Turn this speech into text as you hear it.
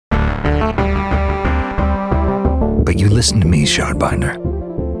But you listen to me, Shardbinder.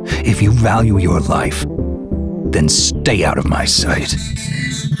 If you value your life, then stay out of my sight.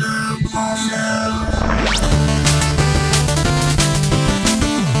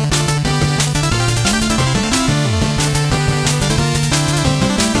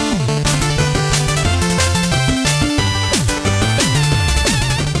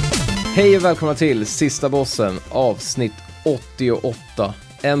 Hej och välkomna till Sista Bossen, avsnitt 88.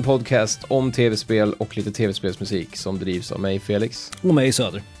 En podcast om tv-spel och lite tv-spelsmusik som drivs av mig, Felix. Och mig,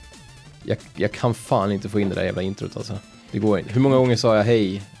 Söder. Jag kan fan inte få in det där jävla introt alltså. Det går inte. Hur många gånger sa jag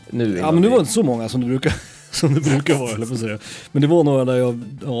hej nu? Ja, men det var inte så många som det brukar vara, eller på att säga. Men det var några där jag,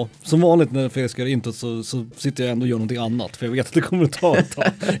 som vanligt när Felix gör introt så sitter jag ändå och gör någonting annat. För jag vet att det kommer att ta ett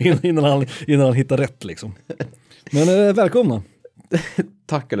tag innan han hittar rätt liksom. Men välkomna.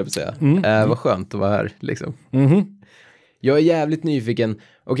 Tack, eller på att säga. Vad skönt att vara här liksom. Jag är jävligt nyfiken.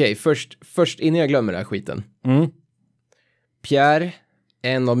 Okej, först innan jag glömmer den här skiten. Pierre,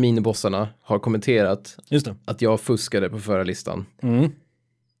 en av minibossarna, har kommenterat att jag fuskade på förra listan.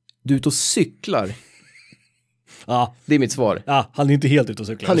 Du är ute och cyklar. Ja. Det är mitt svar. Ja, han är inte helt ute och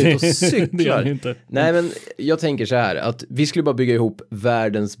cyklar. Han är ute och cyklar. Det är han inte. Nej, men jag tänker så här, att vi skulle bara bygga ihop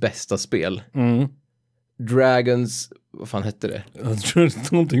världens bästa spel. Dragons, vad fan hette det?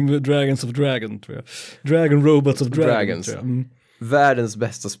 Någonting med Dragons of Dragon, tror jag. Dragon Robots of Dragons. Tror jag. Världens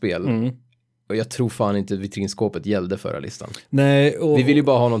bästa spel. Och jag tror fan inte vitrinskåpet gällde förra listan. Nej, vi vill ju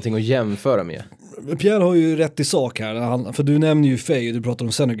bara ha någonting att jämföra med. Pierre har ju rätt i sak här. För du nämner ju Faye och du pratar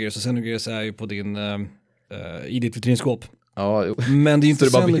om Xenogears. Och Xenogears är ju på din, i ditt vitrinskåp. Ja, men det är inte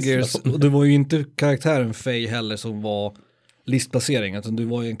Xenogears. Och det var ju inte karaktären Faye heller som var listplacering. Utan du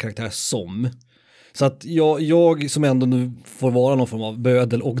var ju en karaktär som... Så att jag som ändå nu får vara någon form av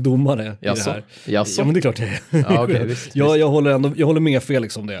bödel och domare i det här. Jaså? Ja, men det är klart det är. Ja, okay, visst. Jag håller med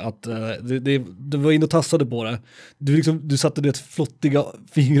Felix om det. Att du var inne och tassade på det. Du satte det flottiga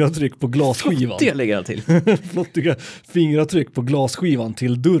fingeravtryck på glasskivan. Flottiga lägger han till. Flottiga fingeravtryck på glasskivan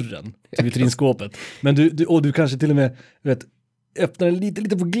till dörren. Till vitrinskåpet. Men du kanske till och med öppnar den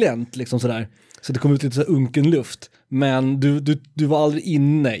lite på glänt liksom sådär. Så det kom ut lite så unken luft. Men du var aldrig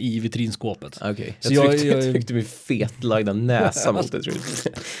inne i vitrinskåpet. Okej, jag tryckte min fetlagda näsa mot det, tror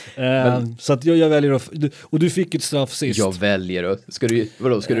jag. Så att jag väljer att... Och du fick ett straff sist. Jag väljer att... Ska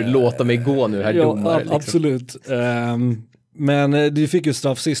du låta mig gå nu här, domare? Liksom? Absolut. Men du fick ju ett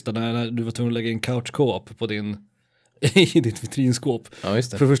straff sist när du var tvungen att lägga in couch co-op på i ditt vitrinskåp. Ja,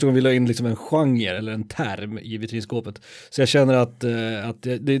 just det. För första gången vill jag in liksom en genre eller en term i vitrinskåpet. Så jag känner att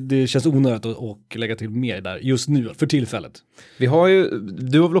det känns onödigt att lägga till mer där just nu, för tillfället. Du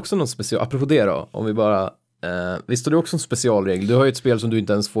har väl också någon special, apropå det då, om vi bara... visst har du också en specialregel? Du har ju ett spel som du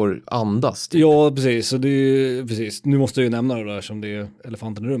inte ens får andas. Typ. Ja, precis. Så precis. Nu måste jag ju nämna det där som det är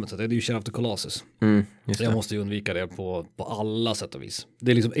elefanten i rummet. Så det är ju Shadow of the Colossus. Så jag måste ju undvika det på alla sätt och vis.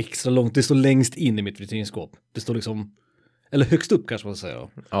 Det är liksom extra långt. Det står längst in i mitt vitrinskåp. Det står liksom, eller högst upp kanske man ska säga då.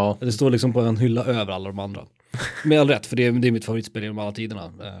 Ja. Det står liksom på en hylla över alla de andra. Med all rätt, för det är mitt favoritspel genom alla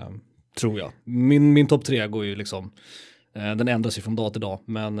tiderna. Tror jag. Min topp 3 går ju liksom, den ändras ju från dag till dag.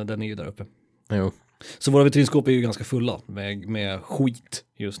 Men den är ju där uppe. Jo. Så våra vitrinskåp är ju ganska fulla med skit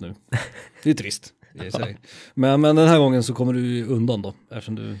just nu. Det är trist i sig. Men den här gången så kommer du undan då,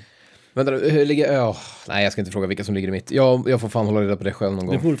 eftersom du... Vänta, hur ligger... nej, jag ska inte fråga vilka som ligger i mitt. Jag får fan hålla reda på det själv någon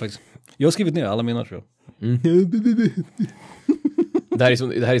gång. Det får du faktiskt. Jag har skrivit ner alla mina, tror jag. Det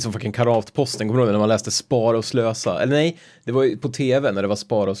här är som fucking Karatposten, kommer du ihåg när man läste Spara och slösa? Eller nej, det var ju på tv när det var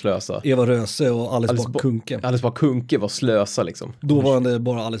Spara och slösa. Eva Röse och Alice Bah Kuhnke. Alice Bah Kuhnke var slösa liksom. Då var det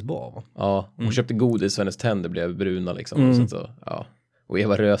bara Alice Bah, va? Ja, hon köpte godis och hennes tänder blev bruna liksom. Så, ja. Och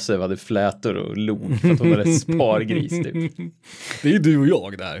Eva Röse hade flätor och log för att hon hade spargris typ. Det är ju du och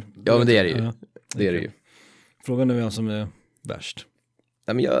jag där. Ja, men det är det ju. Det är det ju. Frågan är vem som är värst.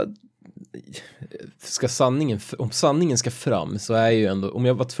 Nej, men om sanningen ska fram så är ju ändå, om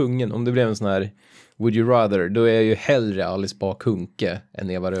jag var tvungen, om det blev en sån här Would you rather, då är jag ju hellre Alice Bah Kuhnke än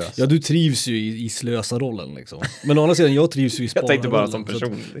Eva Röse. Ja, du trivs ju i slösa-rollen liksom. Men å andra sidan, jag trivs ju i spara-rollen. Jag tänkte bara som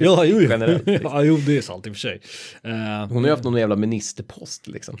person. Ja, generellt. Liksom. Ja, jo, det är sant i och för sig. Hon har ju haft någon jävla ministerpost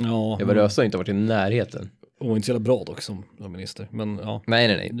liksom. Ja, Eva Röse har inte varit i närheten. Och inte så jävla bra dock som minister. Men ja,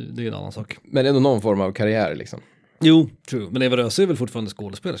 nej. Det är en annan sak. Men ändå någon form av karriär liksom. Jo, true. Men Eva Röse är väl fortfarande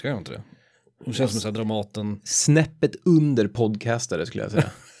skådespelare, ska jag inte det? Hon känns som en sån här Dramaten... Snäppet under podcastare skulle jag säga.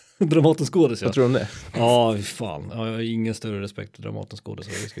 Dramaten skådespelare. Vad tror du om det? Ja, fan. Jag har ingen större respekt för Dramaten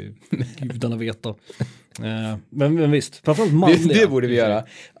skådespelare. Det ska ju gudarna veta. Men visst, framförallt manliga. Det borde vi göra.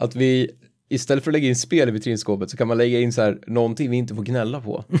 Att vi, istället för att lägga in spel i vitrinskåpet så kan man lägga in så här någonting vi inte får gnälla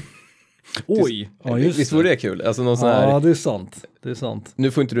på. Oj, ja just Visst vore det kul? Alltså någon sån Ja, här... det är sant. Det är sant.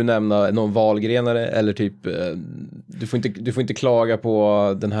 Nu får inte du nämna någon valgrenare eller typ... Du får inte klaga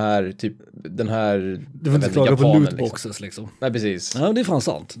på den här... Du får inte klaga på lootboxes liksom. Nej, precis. Ja, det är fan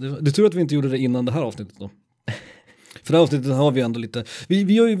sant. Det tror att vi inte gjorde det innan det här avsnittet då. För det här avsnittet har vi ändå lite...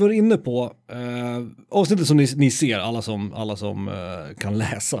 Vi har ju varit inne på avsnittet som ni ser, alla som kan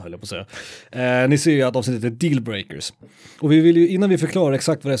läsa, höll jag på att säga. Ni ser ju att avsnittet är dealbreakers. Och vi vill ju, innan vi förklarar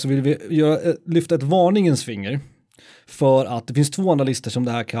exakt vad det är, så vill vi lyfta ett varningens finger. För att det finns 2 andra listor som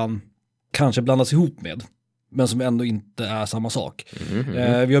det här kan kanske blandas ihop med. Men som ändå inte är samma sak.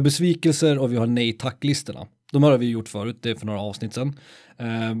 Vi har besvikelser och vi har nej-tack-listorna. De här har vi gjort förut, det är för några avsnitt sedan.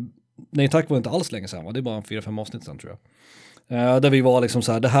 Nej tack var inte alls länge sedan, va? Det är bara 4-5 avsnitt sedan tror jag. Där vi var liksom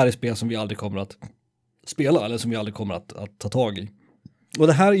så här, det här är spel som vi aldrig kommer att spela eller som vi aldrig kommer att ta tag i. Och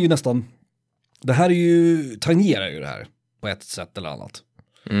det här är ju nästan, tangerar ju det här på ett sätt eller annat.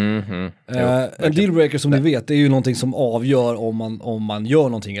 En dealbreaker som ni vet, det är ju någonting som avgör om man gör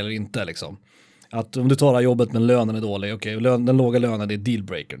någonting eller inte liksom. Att om du tar det här jobbet men lönen är dålig, okej, den låga lönen är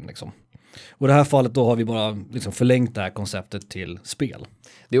dealbreakern liksom. Och i det här fallet då har vi bara liksom förlängt det här konceptet till spel.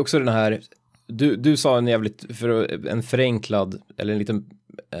 Det är också den här, du sa en förenklad, eller en liten...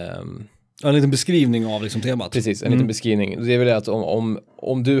 En liten beskrivning av liksom temat. Precis, en liten beskrivning. Det är väl det att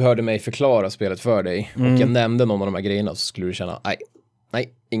om du hörde mig förklara spelet för dig och jag nämnde någon av de här grejerna, så skulle du känna,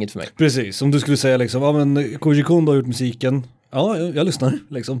 nej, inget för mig. Precis, om du skulle säga liksom, ja men Koji Kondo har gjort musiken, ja, jag lyssnar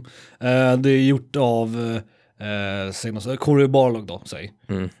liksom. Det är gjort av... Corey Barlog då, säg.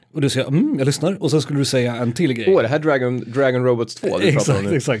 Och du säger, jag lyssnar. Och så skulle du säga en till grej. Det här Dragon Robots 2 du pratar om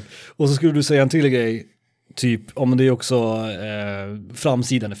nu. Exakt. Och så skulle du säga en till grej. Typ, om det är också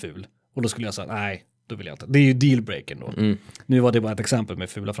framsidan är ful. Och då skulle jag säga, nej, då vill jag inte. Det är ju dealbreaker då. Nu var det bara ett exempel med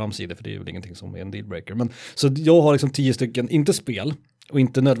fula framsidor, för det är ju ingenting som är en dealbreaker. Men, så jag har liksom 10 stycken, inte spel och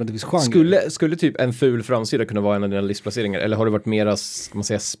inte nödvändigtvis genre. Skulle typ en ful framsida kunna vara en av dina listplaceringar? Eller har det varit mera, ska man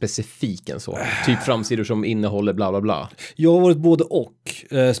säga, specifik än så? Typ framsidor som innehåller bla bla bla. Jag har varit både och.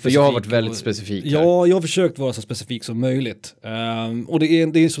 För jag har varit väldigt specifik här. Ja, jag har försökt vara så specifik som möjligt. Och det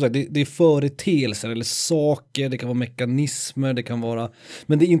är som sagt, det är företeelser eller saker, det kan vara mekanismer, det kan vara...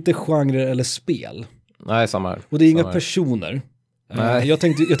 Men det är inte genre eller spel. Nej, samma här. Och det är inga personer. Jag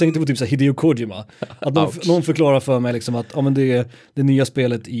tänkte på typ så här Hideo Kojima. Att någon förklarar för mig liksom att men det är det nya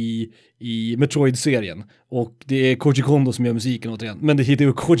spelet i Metroid-serien. Och det är Koji Kondo som gör musiken återigen. Men det är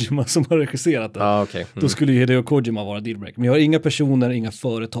Hideo Kojima som har regisserat det. Okay. Då skulle ju Hideo Kojima vara dealbreaker. Men jag har inga personer, inga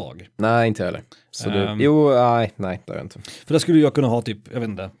företag. Nej, inte heller. Så nej, det har jag inte. För där skulle jag kunna ha typ, jag vet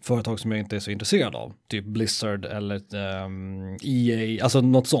inte, företag som jag inte är så intresserad av. Typ Blizzard eller EA, alltså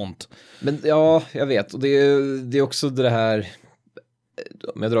något sånt. Men ja, jag vet. Och det är också det här...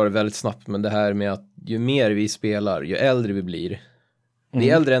 Om jag drar det väldigt snabbt, men det här med att ju mer vi spelar, ju äldre vi blir. Vi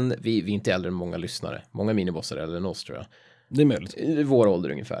är äldre än, vi är inte äldre än många lyssnare. Många minibossar är äldre än oss, tror jag. Det är möjligt. I vår ålder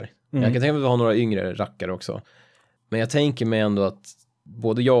ungefär. Jag kan tänka mig att vi har några yngre rackare också. Men jag tänker mig ändå att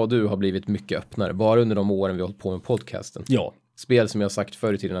både jag och du har blivit mycket öppnare. Bara under de åren vi har hållit på med podcasten. Ja. Spel som jag har sagt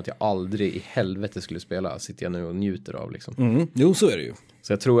förr i tiden att jag aldrig i helvete skulle spela, sitter jag nu och njuter av liksom. Jo, så är det ju.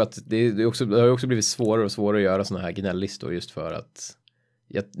 Så jag tror att det har också blivit svårare och svårare att göra såna här gnälllistor, just för att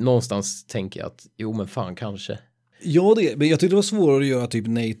någonstans tänker jag att men fan kanske. Ja, men jag tyckte det var svårare att göra typ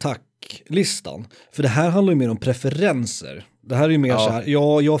nej tack-listan. För det här handlar ju mer om preferenser. Det här är ju mer så här,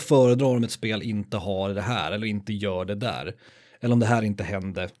 jag föredrar om ett spel inte har det här eller inte gör det där. Eller om det här inte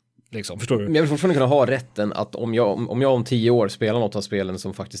hände. Liksom, förstår du? Men jag vill fortfarande kunna ha rätten att om jag om 10 år spelar något av spelen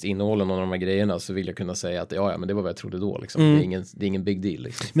som faktiskt innehåller någon av de här grejerna, så vill jag kunna säga att men det var vad jag trodde då liksom. Det är ingen big deal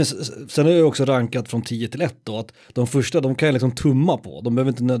liksom. Men sen har jag också rankat från 10 till 1 då, att de första, de kan jag liksom tumma på. De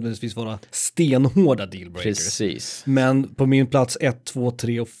behöver inte nödvändigtvis vara stenhårda dealbreakers. Precis. Men på min plats 1, 2,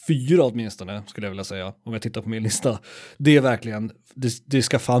 3 och 4 åtminstone, skulle jag vilja säga, om jag tittar på min lista, det är verkligen, det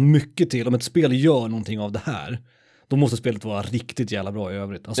ska fan mycket till. Om ett spel gör någonting av det här, då måste spelet vara riktigt jävla bra i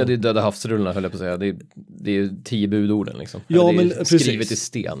övrigt. Alltså, ja, det är Döda havsrullarna, höll jag på att säga. Det är 10 budorden liksom. Ja, det är men skrivet precis. i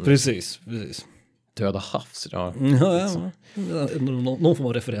sten. Precis. Döda havs, ja. Någon form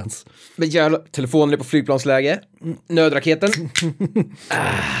av referens. Men jävla, telefonen är på flygplansläge. Nödraketen.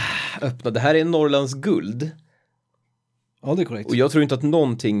 Öppna. Det här är Norrlands guld. Ja, det är korrekt. Och jag tror inte att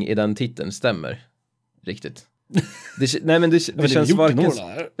någonting i den titeln stämmer riktigt. Det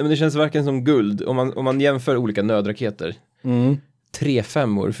känns varken som guld om man jämför olika nödraketer. 3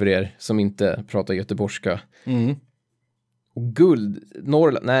 5-or för er som inte pratar göteborgska. Och guld,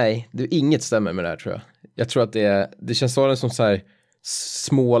 Norrland, nej, inget stämmer med det här, tror jag. Jag tror att det känns som så här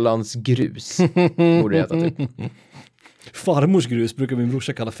Smålands grus. Borde det heta typ. Farmors grus brukar min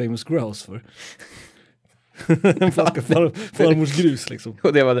brorsa kalla famous grouse för. En flaska farmors grus liksom.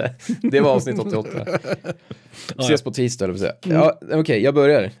 Och det var det. Det var avsnitt 88. Ses på tisdag, eller vad säga. Ja, okej, jag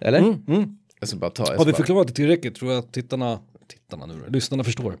börjar, eller? Jag ska bara ta. Har vi förklarat det tillräckligt? Tror jag att lyssnarna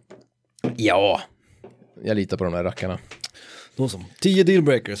förstår. Ja, jag litar på de här rackarna. Då som. 10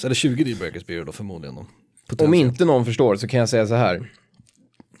 dealbreakers, eller 20 dealbreakers blir det då förmodligen. Om inte någon förstår så kan jag säga så här.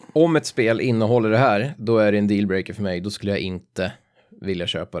 Om ett spel innehåller det här, då är det en dealbreaker för mig. Då skulle jag inte vilja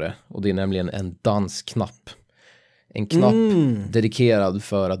köpa det. Och det är nämligen en dansknapp. En knapp dedikerad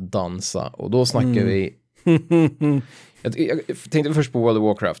för att dansa. Och då snackar vi... jag tänkte först på World of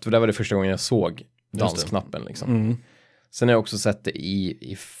Warcraft, för där var det första gången jag såg dansknappen. Liksom. Sen har jag också sett det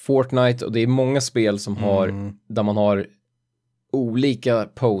i Fortnite. Och det är många spel som har... Där man har olika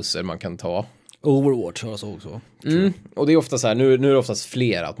poser man kan ta. Overwatch har jag så också. Och det är ofta så här, nu är det oftast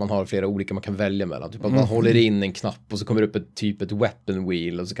flera, att man har flera olika man kan välja mellan. Typ att man håller in en knapp och så kommer det upp ett weapon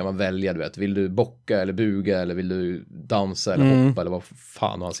wheel och så kan man välja, du vet, vill du bocka eller buga eller vill du dansa eller hoppa eller vad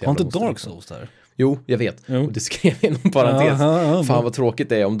fan har inte Dark Souls där? Jo, jag vet. Och det skrev jag inom parentes. Fan vad tråkigt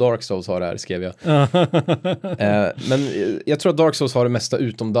det är om Dark Souls har det här, skrev jag. Men jag tror att Dark Souls har det mesta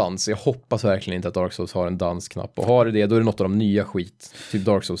utom dans. Jag hoppas verkligen inte att Dark Souls har en dansknapp. Och har det, då är det något av de nya skit. Typ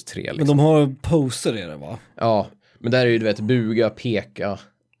Dark Souls 3. Liksom. Men de har poser i det, va? Ja, men där är ju, du vet, buga, peka.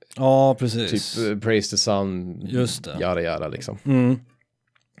 Ja, precis. Typ praise the sun. Just det. Jara, liksom.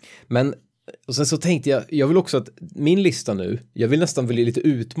 Men... Och sen så tänkte jag vill också att min lista nu, jag vill nästan bli lite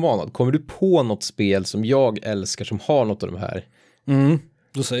utmanad. Kommer du på något spel som jag älskar som har något av de här?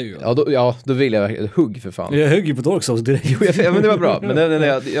 Då säger jag. Ja, då vill jag hugg för fan. Jag högg ju på Dark Souls direkt. Jo, men det var bra. Men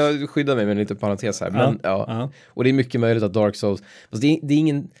jag skyddar mig med en liten parentes här. Men, Och det är mycket möjligt att Dark Souls... Fast det är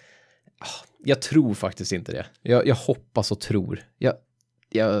ingen... Jag tror faktiskt inte det. Jag hoppas och tror.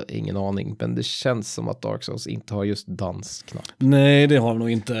 Jag har ingen aning, men det känns som att Dark Souls inte har just dansknapp. Nej, det har de nog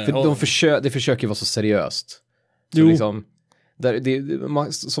inte. För det försöker vara så seriöst. Så jo. Liksom,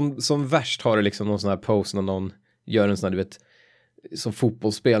 som värst har det liksom någon sån här pose när någon gör en sån här, du vet, som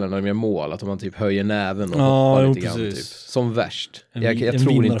fotbollsspelare när de gör mål, att man typ höjer näven och hoppar lite grann. Typ. Som värst. Jag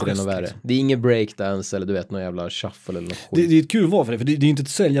tror inte det är något värre. Det är ingen breakdance eller du vet, någon jävla shuffle eller något skit. Det är ett kul val för det, för det är inte ett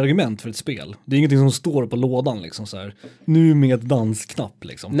säljargument för ett spel. Det är ingenting som står på lådan liksom så här. Nu med ett dansknapp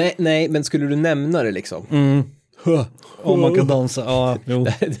liksom. Nej, men skulle du nämna det liksom? Om man kan dansa, ja. Jo.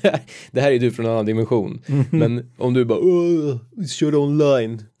 Det här är du från en annan dimension. Men om du bara kör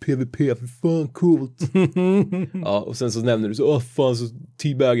online, PvP, för fan coolt. Ja, och sen så nämner du så, fan, så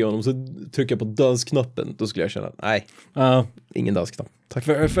teabaggar honom, så trycker jag på dansknappen. Då skulle jag känna, nej, ingen dansknapp. Tack.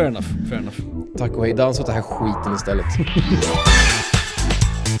 Fair enough. Tack och hej, dansa åt det här skiten istället.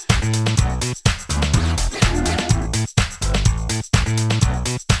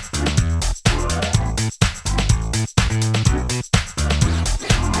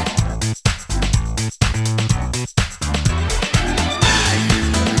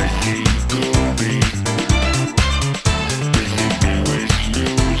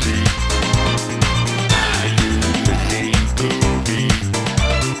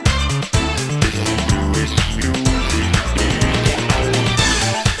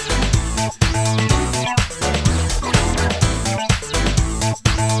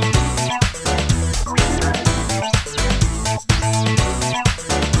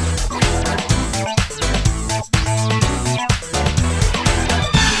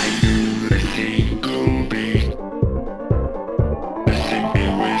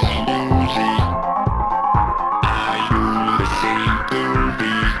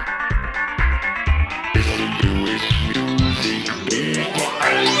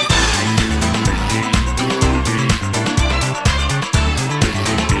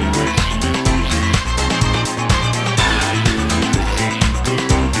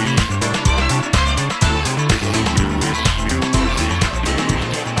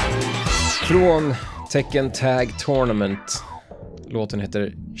 Från Tekken Tag Tournament. Låten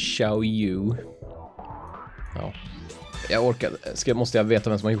heter Xiao Yu. Ja. Jag orkar. Måste jag veta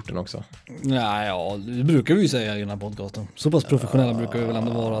vem som har gjort den också? Nej, ja, det brukar vi ju säga i den här podcasten. Så pass professionella brukar vi väl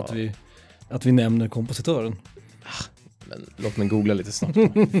ändå vara att vi nämner kompositören. Men låt mig googla lite snabbt.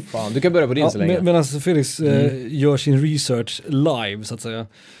 Fan, du kan börja på din så länge. Medan Felix gör sin research live, så att säga.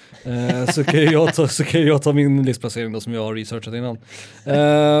 Så kan jag ta min listplacering då, som jag har researchat innan.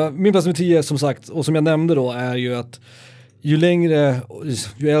 Min plats nummer 10, som sagt, och som jag nämnde då, är ju att ju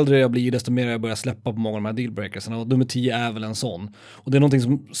äldre jag blir, desto mer jag börjar släppa på många av de här dealbreakersarna. Och nummer 10 är väl en sån. Och det är någonting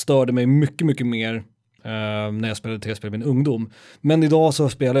som störde mig mycket, mycket mer när jag spelade tv-spel i min ungdom. Men idag så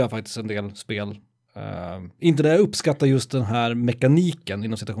spelar jag faktiskt en del spel. Inte där jag uppskattar just den här mekaniken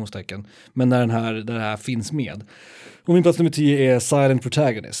inom citationstecken, men när det här finns med. Och min plats nummer 10 är Silent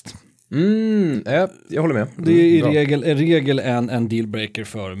Protagonist. Jag håller med. Det är i regel en dealbreaker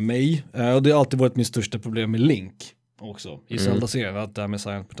för mig. Och det har alltid varit min största problem med Link också i Zelda-serien, att det här med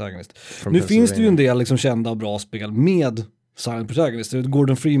Silent Protagonist. Nu finns det ju en del liksom kända och bra spel med Silent Protagonist.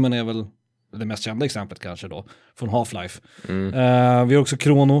 Gordon Freeman är väl det mest kända exemplet kanske då, från Half-Life. Vi har också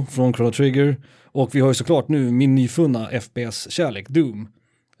Chrono från Chrono Trigger, och vi har ju såklart nu min nyfunna FPS-kärlek, Doom.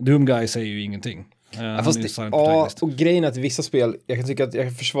 Doom Guy säger ju ingenting. Och grejen är att vissa spel, jag kan tycka att jag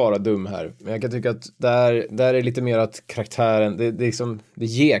kan försvara Doom här, men jag kan tycka att där är lite mer att karaktären, det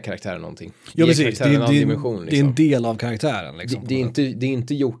ger karaktären någonting. Ja, precis. Det är en del av karaktären. Liksom, det är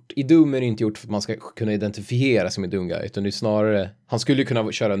inte gjort, i Doom är det inte gjort för att man ska kunna identifiera sig med Doom Guy, utan det är snarare, han skulle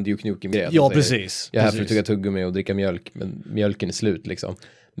kunna köra en Duke Nukem-grej. Ja, precis. Jag är här för att tugga tuggummi och dricka mjölk, men mjölken är slut liksom.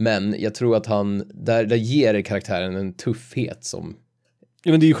 Men jag tror att han, där ger karaktären en tuffhet som...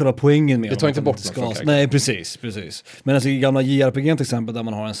 Ja, men det är ju själva poängen med det tar inte bort något från karaktären. Nej, precis. Men alltså i gamla JRPG till exempel, där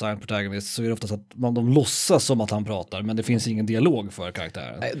man har en silent protagonist, så är det oftast att de låtsas som att han pratar, men det finns ingen dialog för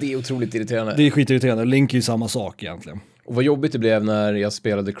karaktären. Nej, det är otroligt irriterande. Det är skitirriterande. Link är ju samma sak egentligen. Och vad jobbigt det blev när jag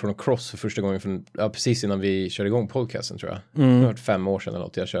spelade Chrono Cross för första gången, precis innan vi körde igång podcasten tror jag. Det har varit 5 år sedan eller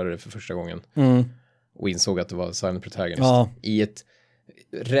något, jag körde det för första gången. Och insåg att det var silent protagonist. I ett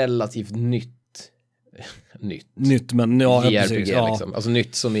relativt nytt, men ja, JRPG, precis. Liksom. Alltså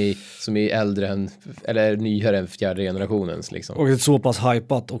nytt som är äldre än, eller nyare än 4:e generationens liksom. Och ett så pass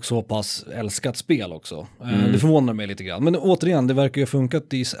hypat och så pass älskat spel också. Det förvånar mig lite grann. Men återigen, det verkar ju ha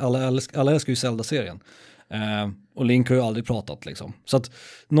funkat i alla älskar ju Zelda-serien. Och Link har ju aldrig pratat liksom. Så att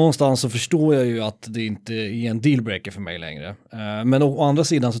någonstans så förstår jag ju att det inte är en dealbreaker för mig längre. Men å andra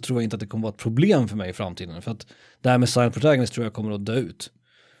sidan så tror jag inte att det kommer vara ett problem för mig i framtiden. För att det här med Silent Protagonist tror jag kommer att dö ut.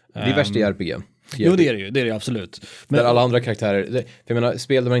 Det är värst i RPG. Jo, det är det ju absolut. Men där alla andra karaktärer, för jag menar,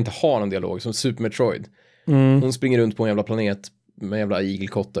 spel där man inte har någon dialog, som Super Metroid. Hon springer runt på en jävla planet med jävla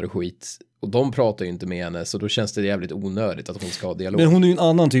igelkottar och skit. Och de pratar ju inte med henne, så då känns det jävligt onödigt att hon ska ha dialog. Men hon är ju en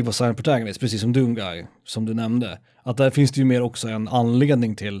annan typ av silent protagonist, precis som Doom Guy, som du nämnde. Att där finns det ju mer också en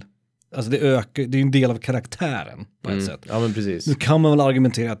anledning till, alltså det är ju en del av karaktären på ett sätt. Ja, men precis. Nu kan man väl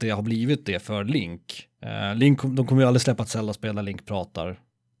argumentera att det har blivit det för Link. De kommer ju aldrig släppa ett Zelda-spel där Link pratar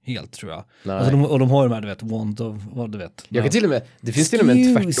helt, tror jag. Alltså de har ju de här, du vet, want of, vad du vet. Jag kan till och med, det finns till och med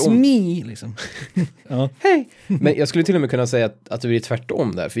en tvärtom. Excuse me, liksom. Ja. Hej! Men jag skulle till och med kunna säga att det blir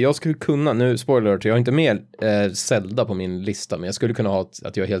tvärtom där. För jag skulle kunna, nu spoiler, jag har inte med Zelda på min lista, men jag skulle kunna ha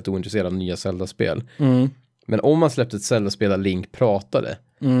att jag är helt ointresserad av nya Zelda-spel. Men om man släppte ett Zelda-spel där Link pratade,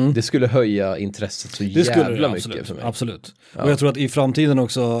 det skulle höja intresset så jävla mycket för mig. Absolut. Ja. Och jag tror att i framtiden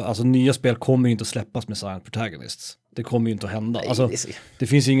också, alltså nya spel kommer ju inte att släppas med silent protagonists. Det kommer ju inte att hända. Nej, alltså, det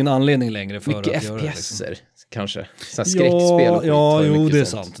finns ju ingen anledning längre för mycket att göra det. Mycket FPSer, liksom. Kanske. Skräckspel och det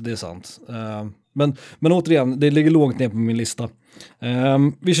är sant. Men återigen, det ligger lågt ner på min lista.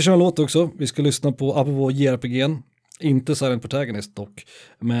 Vi ska köra en låt också. Vi ska lyssna på, apropå JRPG'n, inte silent protagonist dock,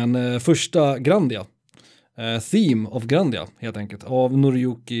 men första Grandia. Theme of Grandia, helt enkelt, av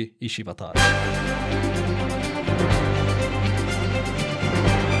Noriyuki Ishibatara.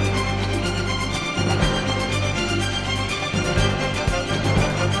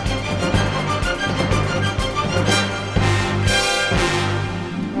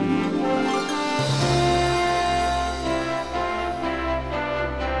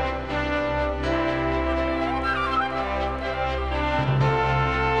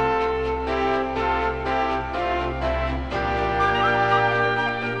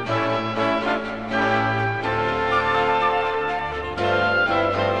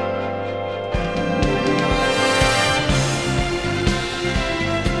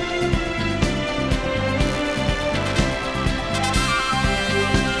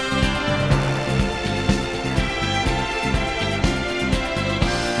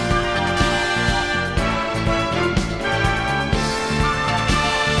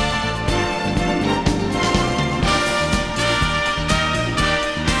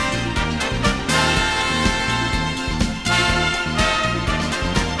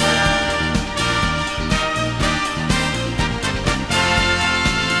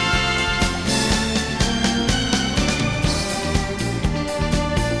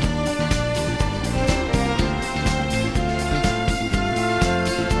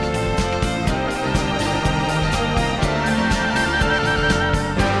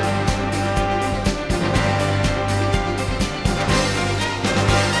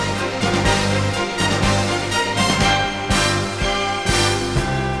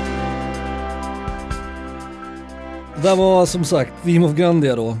 Det där var som sagt Theme of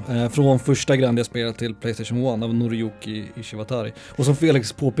Grandia då, från första Grandia-spelet till PlayStation 1 av Noriyuki Ishiwatari. Och som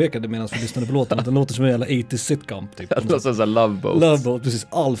Felix påpekade medan vi lyssnade på låten, att den låter som en jävla 80s sitcom typ. Det låter som Love Boat. Love Boat, precis.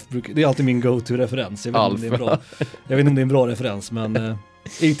 Alf, det är alltid min go-to-referens. Jag vet inte om det är en bra referens, men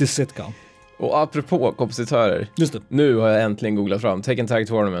 80s sitcom. Och apropå kompositörer, just det. Nu har jag äntligen googlat fram Tekken Tag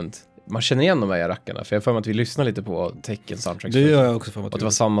Tournament. Man känner igen de här rackarna, för jag får mig att vi lyssnar lite på Tekken soundtracks. Det gör jag också för mig. Och det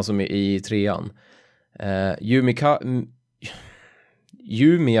var samma som i trean.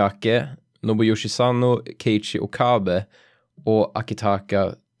 Yumiyake, Nobuyoshi Sano, Keiichi Okabe och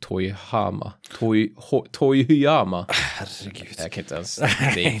Akitaka Toyama. Herregud. Jag kan inte ens.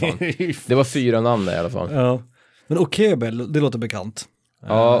 Det var 4 namn i alla fall. Ja. Men Okabe, det låter bekant.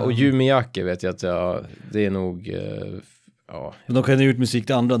 Ja, och Yumiyake vet jag att det är nog... ja. Men de kan ju ut musik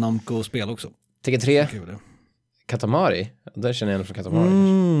till andra Namco-spel också. Tekken 3. Katamari. Där känner jag igen från Katamari.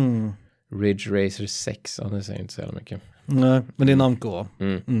 Ridge Racer 6. Ja, det säger inte så jävla mycket. Nej, men det är Namco.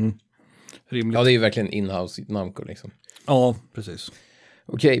 Rimligt. Ja, det är ju verkligen in-house Namco liksom. Ja, precis.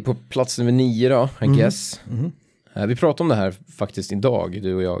 Okej, på plats nummer 9 då, I guess. Vi pratade om det här faktiskt idag,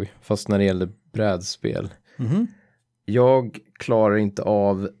 du och jag. Fast när det gällde brädspel. Jag klarar inte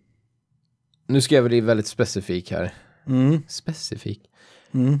av... Nu ska jag bli väldigt specifik här. Specifik.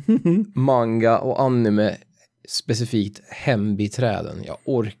 Manga och anime, specifikt hembiträden. Jag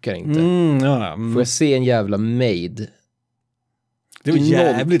orkar inte. Får jag se en jävla maid? Det var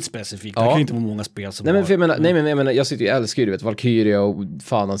jävligt specifikt. Det kan ju inte vara många spel som nej, men jag menar, jag sitter ju älskar ju, du vet, Valkyria och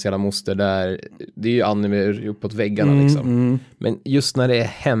fan hans jävla moster där. Det är ju anime uppåt väggarna liksom. Men just när det är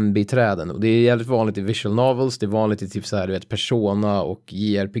hembiträden, och det är jävligt vanligt i visual novels, det är vanligt i typ så här, du vet, Persona och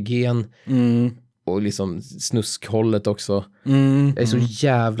JRPG'n. Och liksom snuskhållet också. Jag är så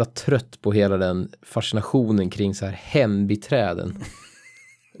jävla trött på hela den fascinationen kring så här hembiträden.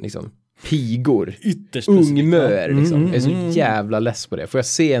 Liksom pigor. Ytterst ungmör liksom. Jag är så jävla less på det. Får jag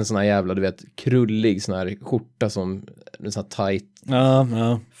se en sån här jävla, du vet, krullig sån här skjorta som en sån här tight.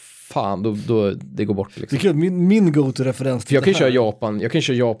 Ja. Fan, då det går bort liksom. Det är min go-to-referens till jag kan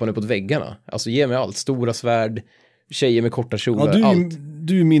köra Japan uppåt väggarna. Alltså ge mig allt. Stora svärd, tjejer med korta kjolar, allt.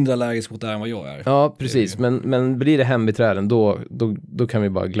 Du är mindre allergisk mot det här än vad jag är. Ja, precis. Men blir det hembiträden, då kan vi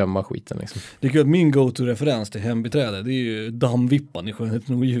bara glömma skiten liksom. Det är kul att min go-to-referens till hembiträde, det är ju dammvippan i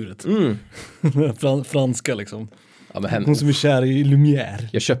Skönheten och djuret. Franska liksom. Ja, men hon som är kär i Lumière.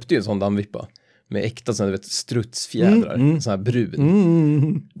 Jag köpte ju en sån dammvippa. Med äkta sån, du vet, strutsfjädrar. Sån här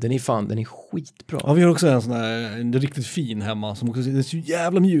brun. Den är skitbra. Ja, vi har också en riktigt fin hemma som också är så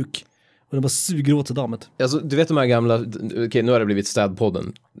jävla mjuk. Och den bara suger åt sig dammet. Alltså, du vet de här gamla... Okej, nu har det blivit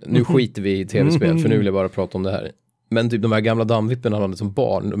städpodden. Nu skiter vi i tv-spel, för nu vill jag bara prata om det här. Men typ de här gamla dammvipporna hade som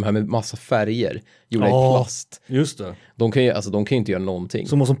barn, de här med massa färger, gjorda i plast. Just det. De kan ju inte göra någonting.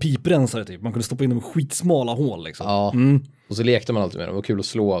 Som var som piprensare typ. Man kunde stoppa in dem i skitsmala hål liksom. Ja, och så lekte man alltid med dem. Det var kul att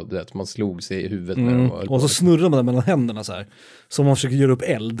slå, du vet, man slog sig i huvudet med dem. Och så snurrade man mellan händerna så här. Som man försöker göra upp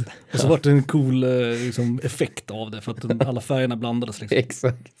eld. Och så var det en cool liksom, effekt av det, för att alla färgerna blandades liksom.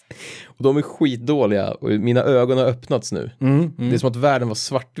 Exakt. Och de är skitdåliga, och mina ögon har öppnats nu. Det är som att världen var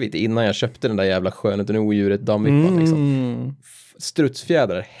svartvit innan jag köpte den där jävla Skönheten och odjuret dammvippan liksom.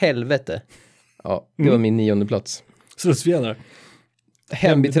 Strutsfjädrar, helvete. Ja, det var min 9:e plats. Strutsfjädrar.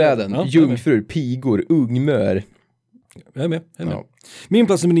 Hembiträden, jungfrur, pigor, ungmör. Jag är med. Ja. Min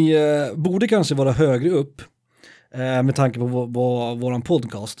plats nummer 9 borde kanske vara högre upp med tanke på våran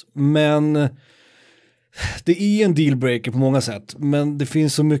podcast. Men det är en dealbreaker på många sätt. Men det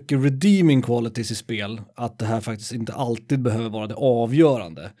finns så mycket redeeming qualities i spel att det här faktiskt inte alltid behöver vara det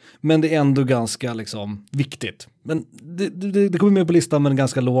avgörande. Men det är ändå ganska liksom viktigt. Men det kommer med på listan, men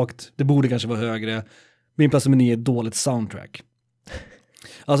ganska lågt. Det borde kanske vara högre. Min plats nummer 9 är dåligt soundtrack.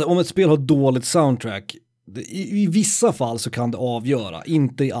 Alltså om ett spel har dåligt soundtrack, i vissa fall så kan det avgöra,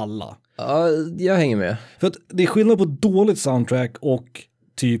 inte i alla. Ja, jag hänger med. För att det är skillnad på dåligt soundtrack och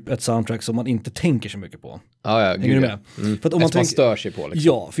typ ett soundtrack som man inte tänker så mycket på. Ja, hänger du med? För att om man stör sig på liksom.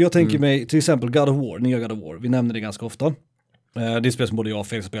 Ja, för jag tänker mig till exempel God of War, nya God of War, vi nämner det ganska ofta. Det är ett spel som både jag och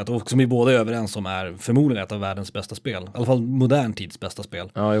Felix har spelat och som vi båda är överens om är förmodligen ett av världens bästa spel. I alla fall modern tids bästa spel.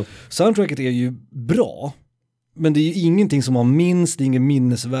 Ja, jo. Soundtracket är ju bra, men det är ju ingenting som man minns, det är ingen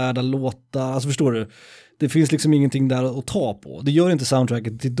minnesvärda låtar, alltså förstår du? Det finns liksom ingenting där att ta på. Det gör inte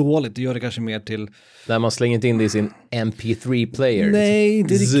soundtracket till dåligt, det gör det kanske mer till... När man slänger inte in det i sin MP3-player. Nej,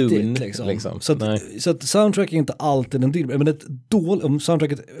 inte Zune, riktigt liksom. Nej. Så att soundtrack är inte alltid en deal, men om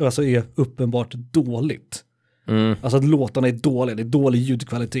soundtracket alltså är uppenbart dåligt. Alltså att låtarna är dåliga, det är dålig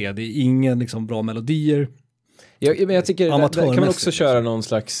ljudkvalitet, det är ingen liksom bra melodier. Men jag tycker där kan man också köra någon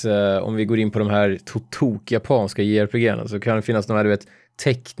slags, om vi går in på de här tok-japanska JRPG-erna, så kan det finnas de här, du vet,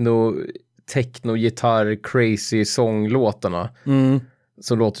 techno-gitarr, crazy sånglåtarna.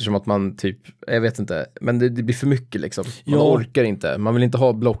 Så låter som att man typ, jag vet inte, men det blir för mycket liksom. Man orkar inte. Man vill inte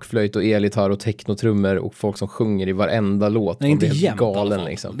ha blockflöjt och elgitarr och technotrummor och folk som sjunger i varenda låt. Nej, inte jämt galen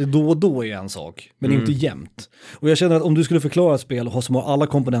liksom. Det då och då är en sak, men inte jämt. Och jag känner att om du skulle förklara ett spel och ha som har alla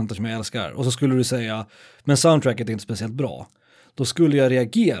komponenter som jag älskar och så skulle du säga, men soundtracket är inte speciellt bra. Då skulle jag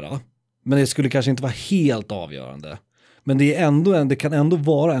reagera, men det skulle kanske inte vara helt avgörande. Men det är ändå det kan ändå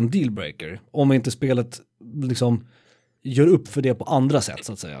vara en dealbreaker om inte spelet liksom gör upp för det på andra sätt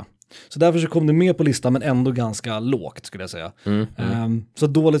så att säga. Så därför så kom det med på listan men ändå ganska lågt skulle jag säga. Så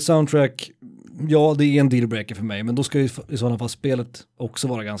dåligt soundtrack, ja det är en dealbreaker för mig, men då ska ju i sådana fall spelet också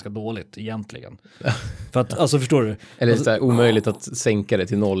vara ganska dåligt egentligen. För att, alltså förstår du? Eller så här, omöjligt att sänka det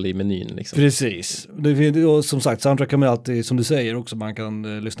till 0 i menyn liksom. Precis. Och som sagt, soundtrack kan man alltid, som du säger också, man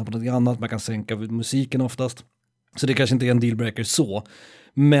kan lyssna på något annat, man kan sänka musiken oftast. Så det kanske inte är en dealbreaker så.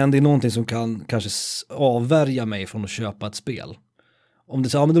 Men det är någonting som kan kanske avvärja mig från att köpa ett spel. Om det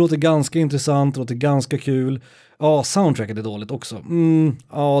säger, ja men det låter ganska intressant, det låter ganska kul. Ja, soundtracket är dåligt också.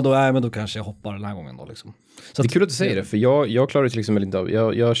 Ja, då kanske jag hoppar den här gången då liksom. Så det är kul att du säger det, för jag klarade till exempel inte av,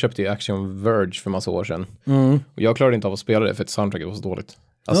 jag köpte ju Action Verge för massa år sedan. Och jag klarade inte av att spela det för att soundtracket var så dåligt.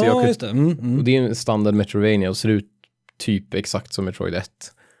 Alltså ja, just det. Och det är en standard Metroidvania och ser ut typ exakt som Metroid 1.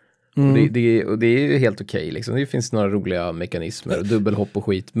 Och det är ju helt okej liksom. Det finns några roliga mekanismer och dubbelhopp och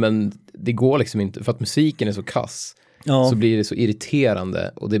skit, men det går liksom inte, för att musiken är så kass. Så blir det så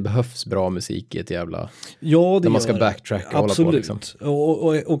irriterande och det behövs bra musik i ett jävla... Ja, det när man ska backtracka och hålla på liksom.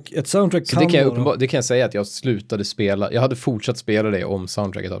 Och ett soundtrack så kan det kan jag säga att jag slutade spela. Jag hade fortsatt spela det om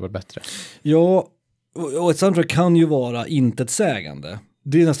soundtracket hade varit bättre. Ja, och ett soundtrack kan ju vara intetsägande.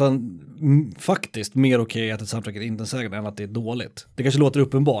 Det är nästan faktiskt mer okej att ett soundtrack är intetsägande än att det är dåligt. Det kanske låter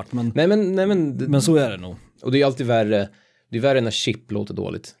uppenbart, men... Nej, men så är det nog. Och det är alltid värre. Det är värre när chip låter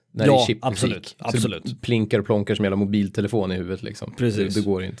dåligt. När det är chipmusik. Absolut. Så plinkar och plonkar som hela mobiltelefon i huvudet liksom. Precis. Det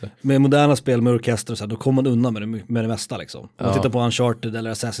går inte. Med moderna spel med orkester och så här, då kommer man undan med det mesta liksom. Om man tittar på Uncharted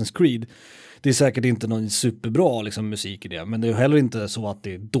eller Assassin's Creed, det är säkert inte någon superbra liksom, musik i det, men det är heller inte så att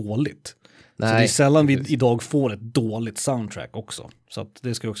det är dåligt. Nej, så det är sällan vi idag får ett dåligt soundtrack också. Så att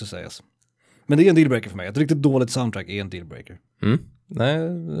det ska också sägas. Men det är en dealbreaker för mig. Ett riktigt dåligt soundtrack är en dealbreaker. Nej,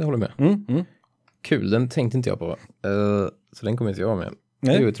 jag håller med. Kul, den tänkte inte jag på. Så den kommer inte jag med.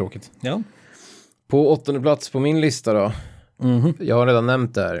 Nej. Det är ju tråkigt. Ja. På 8:e plats på min lista då. Jag har redan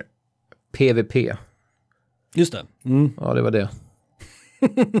nämnt det här. PvP. Just det. Ja, det var det.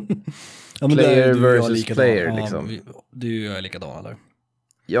 Ja, men player versus player liksom. Du är likadan eller?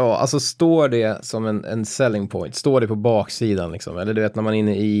 Ja, alltså står det som en selling point, står det på baksidan liksom, eller du vet när man är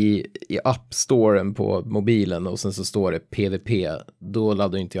inne i appstoren på mobilen och sen så står det PvP, då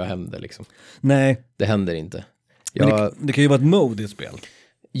laddar inte jag hem det liksom. Nej. Det händer inte. Det kan ju vara ett mode i ett spel.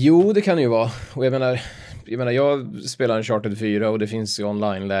 Jo, det kan det ju vara. Och jag menar, jag spelar en Uncharted 4 och det finns ju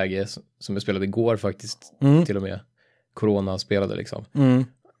online-läge som jag spelade igår faktiskt, till och med corona spelade liksom.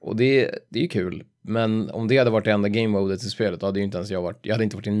 Och det är ju kul. Men om det hade varit det enda game-modet i spelet, då hade ju inte ens jag hade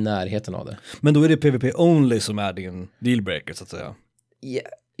inte varit i närheten av det. Men då är det PvP only som är din dealbreaker så att säga?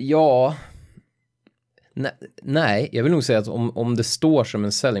 Ja. Nej, jag vill nog säga att om det står som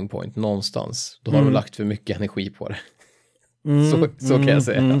en selling point någonstans, då har de lagt för mycket energi på det. Så kan jag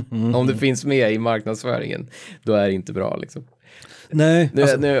säga. Om det finns med i marknadsföringen, då är det inte bra liksom. Nej.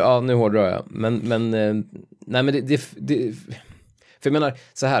 Nu hårdrar jag. Men det för jag menar,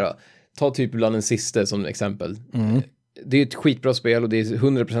 så här då. Ta typ bland den sista som exempel. Det är ett skitbra spel och det är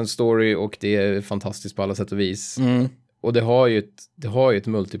 100% story och det är fantastiskt på alla sätt och vis. Och det har ju ett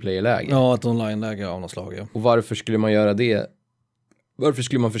multiplayer-läge. Ja, ett online-läge av något slag, ja. Och varför skulle man göra det? Varför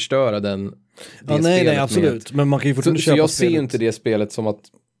skulle man förstöra det nej, absolut. Men man kan ju fortfarande köpa så jag ser ju inte det spelet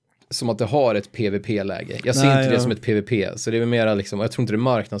som att det har ett PvP-läge. Jag ser inte det som ett PvP. Så det är väl mera liksom, jag tror inte det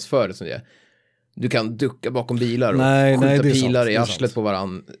marknadsför det som det är. Du kan ducka bakom bilar och skjuta pilar i arslet på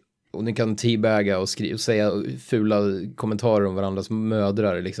varann. Och ni kan teabagga och säga fula kommentarer om varandras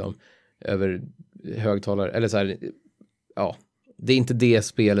mödrar liksom över högtalare. Eller så här, ja. Det är inte det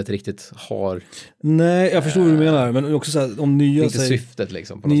spelet riktigt har. Nej, jag förstår vad du menar. Men också så här, om nya... inte syftet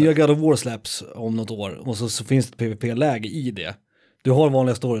liksom. På nya God of War släpps om något år. Och så finns det ett PvP-läge i det. Du har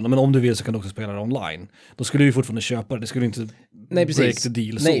vanliga storyn, men om du vill så kan du också spela det online. Då skulle du ju fortfarande köpa det. Det skulle inte break the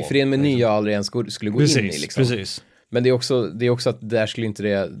deal så. Nej, för det är en meny jag aldrig ens skulle gå in i liksom. Precis. Men det är också att där skulle inte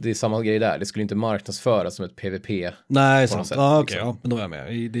det är samma grej där. Det skulle inte marknadsföras som ett PvP. Nej, sant. Ja, okej, ja, men då är jag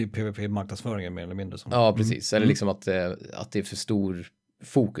med. Det är PvP-marknadsföringen mer eller mindre. Som. Ja, precis. Eller liksom att det är för stor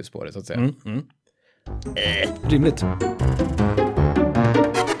fokus på det, så att säga. Rimligt.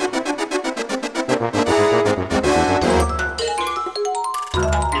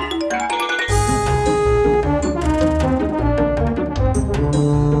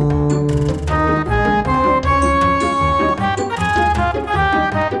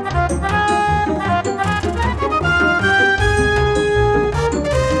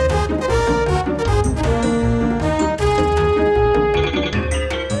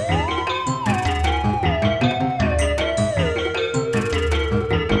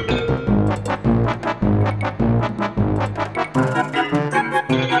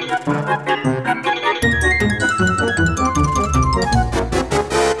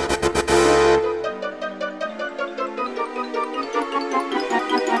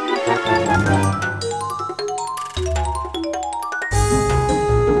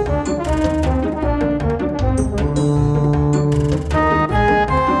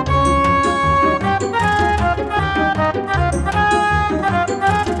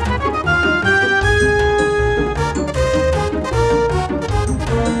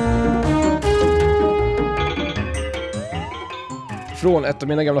 Från ett av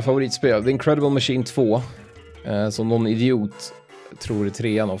mina gamla favoritspel, The Incredible Machine 2. Som någon idiot tror är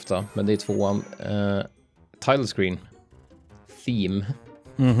 3:an ofta, men det är 2:an. Title screen. Theme.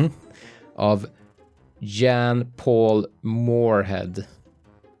 Av Jan Paul Moorhead.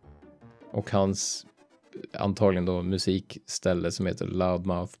 Och hans antagligen då musikställe som heter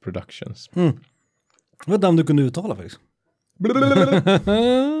Loudmouth Productions. Vad namn du kunde uttala faktiskt.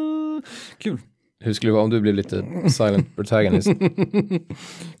 Kul. Hur skulle det vara om du blev lite silent protagonist?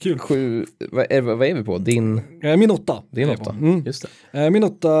 Kul. 7, vad är vi på? Min 8. Din 8, just det. Min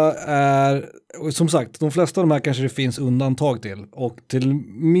 8 är, som sagt, de flesta av de här kanske det finns undantag till. Och till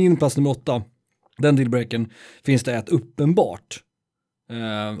min plats nummer 8, den dealbreakern, finns det ett uppenbart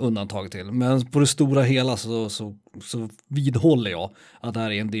undantag till. Men på det stora hela så vidhåller jag att det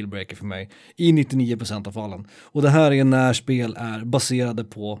här är en dealbreaker för mig i 99% av fallen. Och det här är när spel är baserade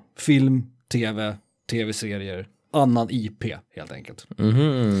på film, tv-serier, annan IP helt enkelt.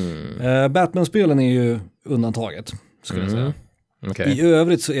 Batman-spelen är ju undantaget, skulle jag säga. Okay. I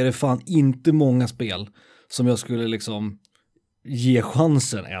övrigt så är det fan inte många spel som jag skulle liksom ge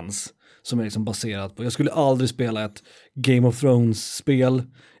chansen ens, som är liksom baserat på. Jag skulle aldrig spela ett Game of Thrones-spel.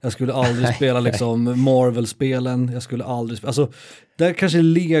 Jag skulle aldrig spela liksom Marvel-spelen. Jag skulle aldrig spela, alltså där kanske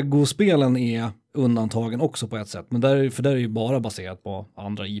Lego-spelen är undantagen också på ett sätt. Men där är ju bara baserat på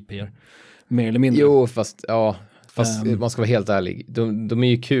andra IP:er. Mer eller mindre. Jo, fast man ska vara helt ärlig. De är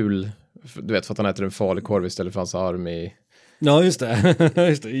ju kul, du vet, för att han äter en farlig korv istället för hans arm i... Ja, just det.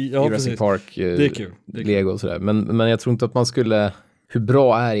 Just det. Ja, Jurassic Park, det är kul. Lego och sådär. Men jag tror inte att man skulle... Hur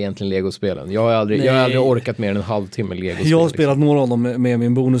bra är egentligen Lego-spelen? Jag har aldrig orkat mer än en halvtimme Lego-spel. Jag har spelat några av dem med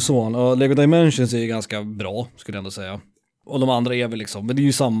min bonusson. Och Lego Dimensions är ju ganska bra, skulle jag ändå säga. Och de andra är väl liksom, men det är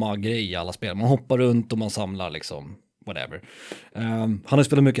ju samma grej i alla spel. Man hoppar runt och man samlar liksom, whatever. Han har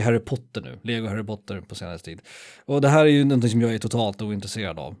spelat mycket Harry Potter nu. Lego Harry Potter på senaste tid. Och det här är ju någonting som jag är totalt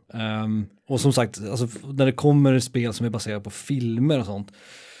ointresserad av. Och som sagt, alltså, när det kommer spel som är baserade på filmer och sånt.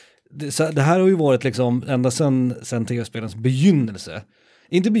 Det här har ju varit liksom ända sedan tv-spelens begynnelse.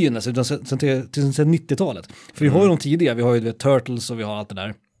 Inte begynnelse, utan sen 90-talet. För vi har ju de tidiga, vi har ju Turtles och vi har allt det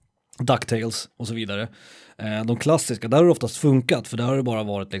där. DuckTales och så vidare. De klassiska, där har det oftast funkat, för där har det bara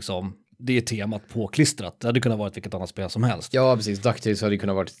varit liksom, det är temat påklistrat. Det hade kunnat vara vilket annat spel som helst. Ja, precis. DuckTales hade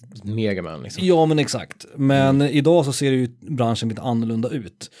kunnat vara Mega Man liksom. Ja, men exakt. Men idag så ser ju branschen lite annorlunda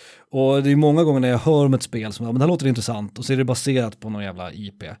ut. Och det är många gånger när jag hör om ett spel som, ja, men det här låter intressant, och så är det baserat på någon jävla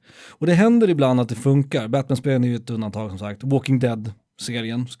IP. Och det händer ibland att det funkar. Batman-spelen är ju ett undantag som sagt. Walking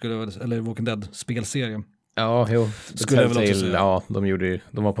Dead-serien, eller Walking Dead-spelserien. Ja, jo. Skulle jag väl också säga. Ja,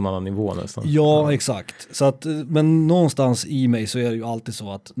 de var på en annan nivå nästan. Ja, exakt. Så att, men någonstans i mig så är det ju alltid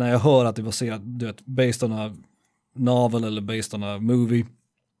så att när jag hör att det är baserat, du vet, based on a novel eller based on a movie,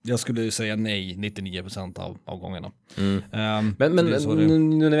 jag skulle ju säga nej 99% av gångerna. Men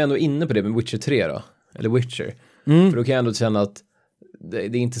nu när vi ändå är inne på det med Witcher 3 då, eller Witcher, för då kan jag ändå känna att det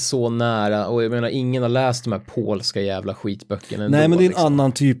är inte så nära, och jag menar, ingen har läst de här polska jävla skitböckerna ändå. Nej, men det är en liksom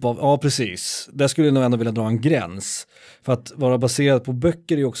annan typ av, ja precis. Där skulle jag nog ändå vilja dra en gräns. För att vara baserad på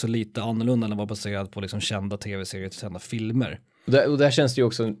böcker är ju också lite annorlunda än att vara baserad på liksom kända tv-serier och kända filmer. Och där känns det ju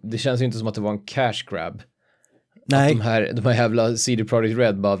också, det känns ju inte som att det var en cash grab. Nej. Att de här jävla CD Projekt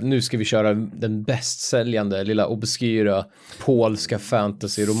Red bara, nu ska vi köra den bästsäljande lilla obskyra polska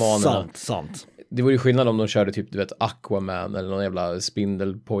fantasy-romanerna. Sant. Det var ju skillnad om de körde typ, du vet, Aquaman eller någon jävla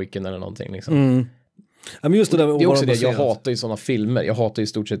Spindelpojken eller någonting liksom. Ja, men just det är också det, jag hatar ju sådana filmer. Jag hatar i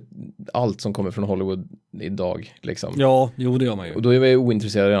stort sett allt som kommer från Hollywood idag liksom. Ja, jo det gör man ju. Och då är jag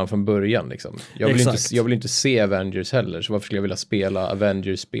ointresserad redan från början liksom. Jag vill inte se Avengers heller, så varför skulle jag vilja spela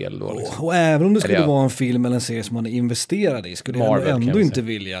Avengers-spel då liksom? Och även om det skulle vara en film eller en serie som man är investerad i, skulle Marvel, jag ändå inte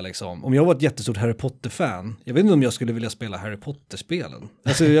vilja liksom. Om jag var ett jättestort Harry Potter-fan, jag vet inte om jag skulle vilja spela Harry Potter-spelen.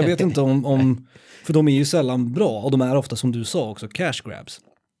 Alltså jag vet inte om för de är ju sällan bra, och de är ofta, som du sa också, cash grabs.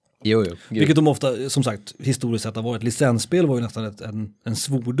 Jo. Vilket de ofta, som sagt, historiskt sett har varit. Licensspel var ju nästan en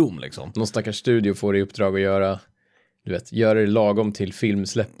svordom liksom. Någon stackars studio får i uppdrag att göra det lagom till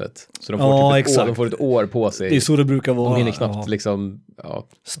filmsläppet. Så de får ett år på sig. Det är så det brukar vara. De hinner knappt liksom,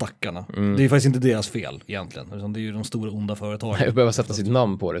 stackarna. Det är faktiskt inte deras fel egentligen. Det är ju de stora onda företagen. Jag behöver sätta sitt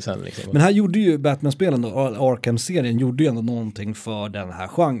namn på det sen liksom. Men här gjorde ju Batman-spelen då, Arkham-serien gjorde ju ändå någonting för den här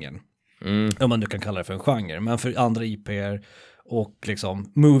genren. Om man nu kan kalla det för en genre. Men för andra IP:er och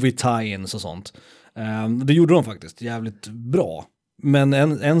liksom movie tie-ins och sånt. Det gjorde de faktiskt jävligt bra. Men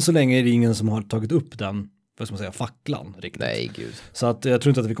än så länge är det ingen som har tagit upp den, vad ska man säga, facklan riktigt. Nej, gud. Så att jag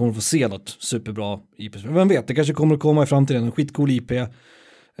tror inte att vi kommer få se något superbra IP. Vem vet, det kanske kommer att komma i framtiden en skitcool IP,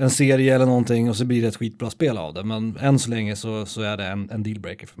 en serie eller någonting, och så blir det ett skitbra spel av det. Men än så länge så är det en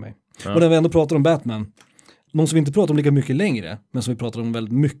dealbreaker för mig. Ja. Och när vi ändå pratar om Batman, någon som vi inte pratar om lika mycket längre, men som vi pratar om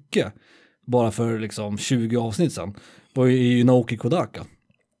väldigt mycket, bara för liksom 20 avsnitt sedan, var ju Naoki Kodaka.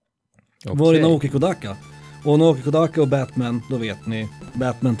 Okay. Var det Naoki Kodaka? Och Naoki Kodaka och Batman, då vet ni,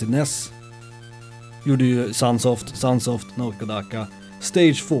 Batman till NES gjorde ju Sunsoft, Naoki Kodaka.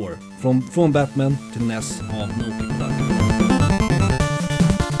 Stage 4, från Batman till NES av Naoki Kodaka.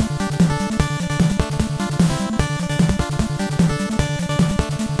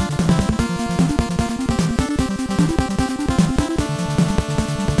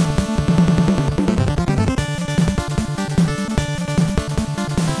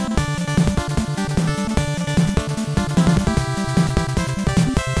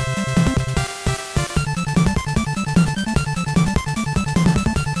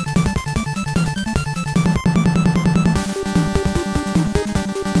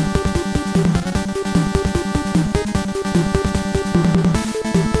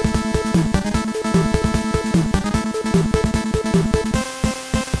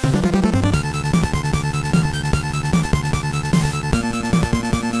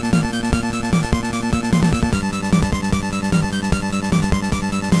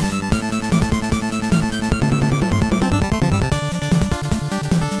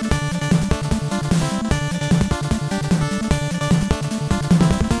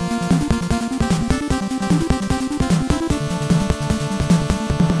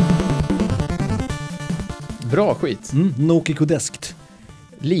 Bra skit. Naoki Kodeskt.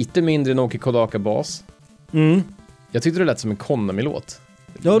 Lite mindre Naoki Kodaka-bas. Jag tyckte det lät som en Konami-låt.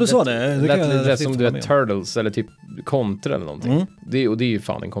 Ja, du sa det. Det lät lite som du vet Turtles eller typ Contra eller någonting. Och det är ju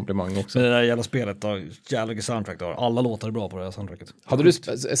fan en komplimang också. Men det där jävla spelet då, jävla soundtrack då. Alla låtar är bra på det här soundtracket.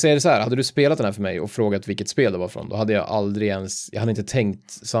 Hade du spelat den här för mig och frågat vilket spel det var från, då hade jag aldrig ens, jag hade inte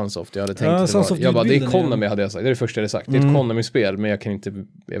tänkt Sunsoft, jag hade tänkt det är Konami hade jag sagt, det är det första jag hade sagt. Det är ett Konami-spel, men jag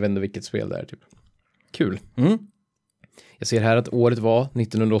vet inte vilket spel det är typ. Kul. Jag ser här att året var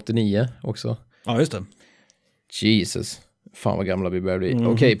 1989 också. Ja, just det. Jesus. Fan vad gamla vi börjar bli.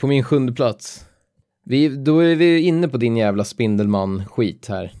 Okej, på min 7:e plats. Då är vi inne på din jävla Spindelman-skit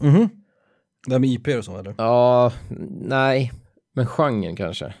här. Det här med IP och så, eller? Ja, nej. Men genren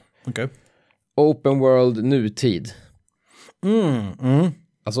kanske. Okej. Open world nutid.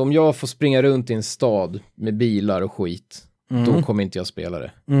 Alltså om jag får springa runt i en stad med bilar och skit, då kommer inte jag spela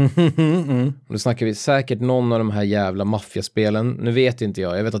det. Och då snackar vi säkert någon av de här jävla maffiaspelen. Nu vet inte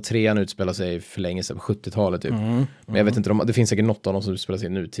jag. Jag vet att 3:an utspelar sig för länge sedan, på 70-talet typ. Men jag vet inte, det finns säkert något av dem som utspelar sig i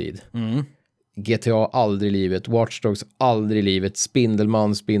nutid. GTA aldrig i livet. Watch Dogs aldrig i livet.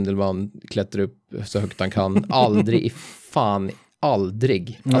 Spindelman klättrar upp så högt han kan. Aldrig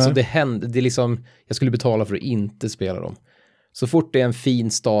aldrig. Alltså det händer, det är liksom, jag skulle betala för att inte spela dem. Så fort det är en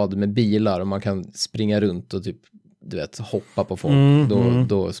fin stad med bilar och man kan springa runt och typ, du vet, hoppa på folk,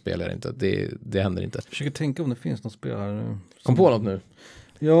 då spelar jag inte. Det händer inte. Jag försöker tänka om det finns något spel här. Kom på något nu.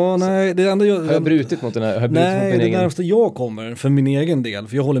 Ja, nej, det enda har jag brutit mot den här? Nej, det närmaste jag kommer för min egen del,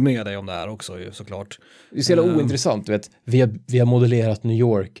 för jag håller med dig om det här också ju, såklart. Det är så jävla ointressant, du vet. Vi har modellerat New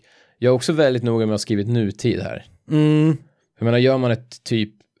York. Jag är också väldigt noga med att ha skrivit nutid här. Jag menar, gör man ett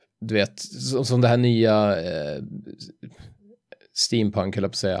typ, du vet, som det här nya steampunk, höll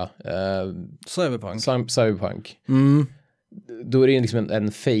jag på att säga. Cyberpunk. Då är det liksom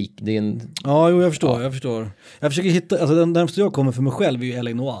en fake. Det är en... Ja, jo, jag förstår. Jag försöker hitta, alltså den närmaste jag kommer för mig själv är ju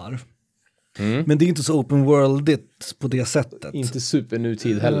LA Noire. Men det är inte så open worldigt på det sättet. Inte super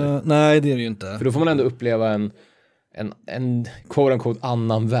nutid heller. Nej, det är det ju inte. För då får man ändå uppleva en quote unquote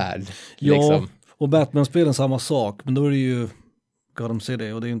annan värld. Ja, liksom. Och Batman-spelen samma sak, men då är det ju Gotham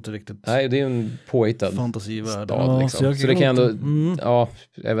City och det är ju inte riktigt... Nej, det är en påhittad fantasivärld. Stad, liksom. Så det kan ändå... Ja,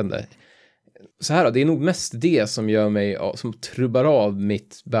 jag vet inte. Så här då, det är nog mest det som gör mig, som trubbar av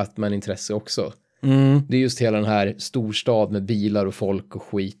mitt Batman-intresse också. Det är just hela den här storstad med bilar och folk och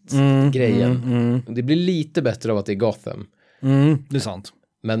skit grejen. Det blir lite bättre av att det är Gotham. Det är sant.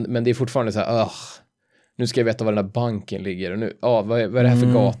 Men det är fortfarande så här, nu ska jag veta var den där banken ligger. Och nu, vad är det här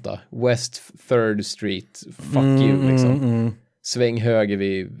för gata? West 3rd Street, fuck you liksom. Sväng höger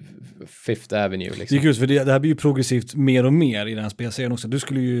vid Fifth Avenue liksom. Det är kul, för det här blir ju progressivt mer och mer i den här spelserien också. Jag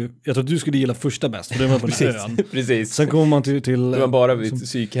tror att du skulle gilla första bäst, för det var på den ön. Precis. Sen kommer man till... Det var bara vid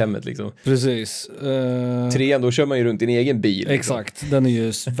psykhemmet liksom. Precis. 3:an, då kör man ju runt i en egen bil. Liksom. Exakt, den är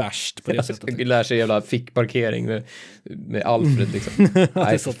ju värst på det sättet. Vi lär sig jävla fickparkering med Alfred liksom.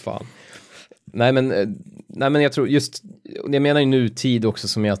 Nej, så fan. Nej men jag tror just, jag menar ju nutid också,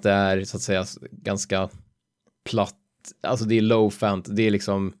 som är att det är så att säga ganska platt. Alltså det är low fant, det är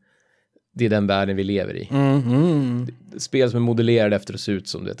liksom det är den världen vi lever i. Spel som är modellerade efter att se ut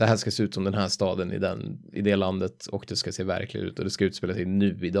som det här ska se ut som den här staden i det landet, och det ska se verkligt ut och det ska utspela sig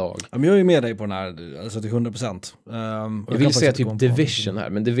nu idag. Ja, men jag är med dig på den här, alltså till 100%. Jag vill säga typ Division här,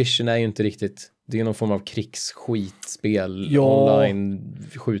 men Division är ju inte riktigt, det är någon form av krigsskitspel, online,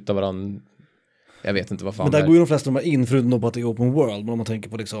 skjuta varandra. Jag vet inte vad fan. Men där går ju de flesta de här in, förutom på att det är open world, men om man tänker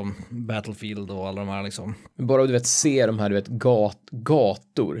på liksom Battlefield och alla de här liksom. Bara du vet, se de här, du vet,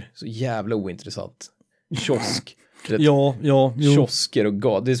 gator, så jävla ointressant. Kiosk. Kiosker och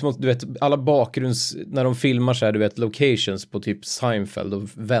gator. Det är som att, du vet, alla bakgrunds, när de filmar så här, du vet, locations på typ Seinfeld och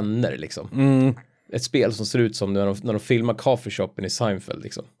vänner liksom. Ett spel som ser ut som när de filmar coffeeshopen i Seinfeld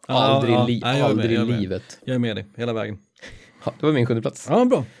liksom. Aldrig i livet. Jag är med dig, hela vägen. Ja, det var min 7:e plats.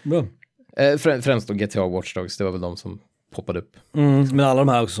 Ja, bra. Främst då GTA Watch Dogs, det var väl de som poppade upp. Men alla de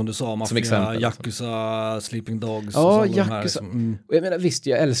här också som du sa, Mafia, Yakuza, Sleeping Dogs. Ja, Yakuza. Liksom. Och jag menar, visst,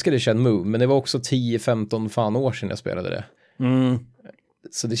 jag älskade Shenmue, men det var också 10-15 fan år sedan jag spelade det.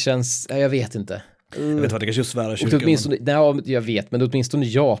 Så det känns, jag vet inte. Jag vet vad det kanske är svära kyrkan. Jag vet, men det är åtminstone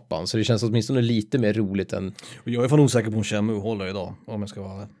Japan, så det känns åtminstone lite mer roligt än... Och jag är fan osäker på en Shenmue håller idag, om jag ska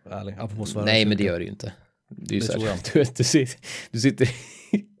vara ärlig. Nej, men det gör det ju inte. Det är ju så här, du sitter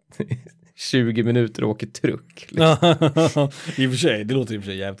 20 minuter och åker truck. Liksom. I och för sig, det låter i och för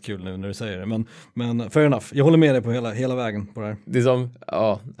sig jävligt kul nu när du säger det. Men fair enough, jag håller med dig på hela vägen på det här. Det är som,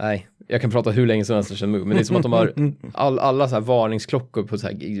 jag kan prata hur länge som helst om, men det är som att de har alla så här varningsklockor på så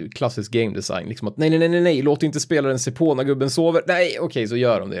här klassisk game design. Liksom att nej, låt inte spelaren se på när gubben sover. Nej, okej, så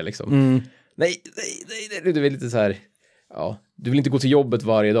gör de det liksom. Nej, det är lite så här, du vill inte gå till jobbet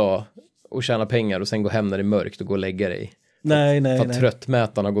varje dag och tjäna pengar och sen gå hem när det är mörkt och gå och lägga dig. Nej. För att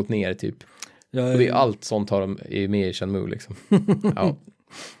tröttmätaren har gått ner typ. Och det är allt sånt har de med i Shenmue liksom.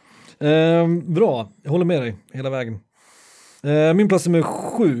 Bra, jag håller med dig hela vägen. Min plats nummer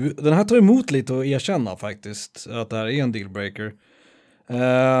 7, den här tar emot lite att erkänna faktiskt att det här är en dealbreaker.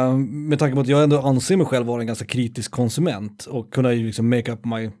 Med tanke på att jag ändå anser mig själv vara en ganska kritisk konsument och kunna ju liksom make up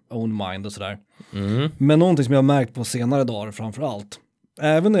my own mind och sådär. Men någonting som jag har märkt på senare dagar framförallt,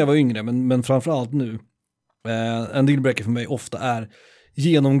 även när jag var yngre men framförallt nu, en dealbreaker för mig ofta är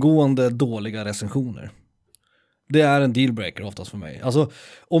genomgående dåliga recensioner. Det är en dealbreaker oftast för mig. Alltså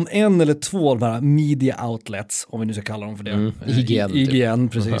om en eller två av de här media outlets, om vi nu ska kalla dem för det, IGN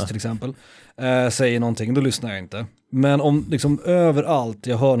precis till exempel, säger någonting, då lyssnar jag inte. Men om liksom överallt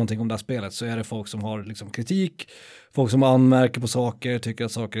jag hör någonting om det här spelet så är det folk som har liksom kritik, folk som anmärker på saker, tycker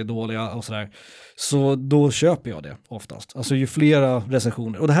att saker är dåliga och sådär. Så då köper jag det oftast. Alltså ju flera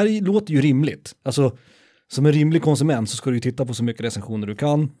recensioner. Och det här låter ju rimligt. Alltså som en rimlig konsument så ska du ju titta på så mycket recensioner du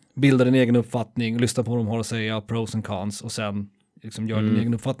kan, bilda din egen uppfattning, lyssna på vad de har att säga, pros and cons, och sen liksom gör din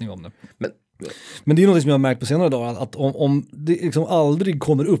egen uppfattning om det. Men det är något som jag har märkt på senare dagar, att om det liksom aldrig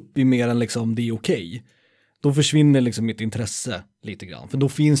kommer upp i mer än liksom det är okej, då försvinner liksom mitt intresse lite grann. För då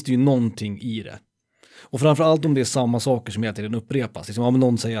finns det ju någonting i det. Och framförallt om det är samma saker som hela tiden upprepas. Liksom, om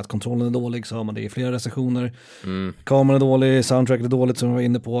någon säger att kontrollen är dålig så har man det i flera recensioner. Kameran är dålig, soundtracket är dåligt som jag var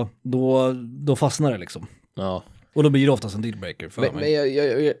inne på. Då fastnar det liksom. Ja. Och då blir det oftast en dealbreaker för mig.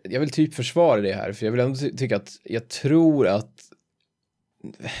 Men jag vill typ försvara det här. För jag vill ändå tycka att jag tror att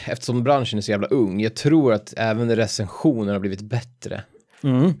eftersom branschen är så jävla ung, jag tror att även recensionerna har blivit bättre.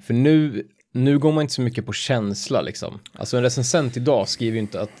 För nu går man inte så mycket på känsla liksom. Alltså en recensent idag skriver ju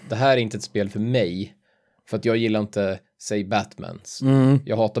inte att det här är inte ett spel för mig. För att jag gillar inte, säg Batmans.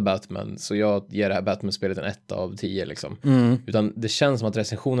 Jag hatar Batman, så jag ger det här Batman-spelet en 1 av 10 liksom. Utan det känns som att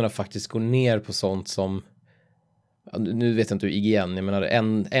recensionerna faktiskt går ner på sånt som, nu vet jag inte hur IGN, jag menar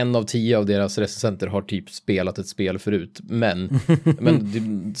en av 10 av deras recensenter har typ spelat ett spel förut. Men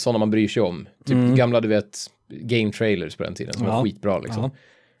sådana man bryr sig om. Typ gamla, du vet, game trailers på den tiden som var skitbra liksom. Ja,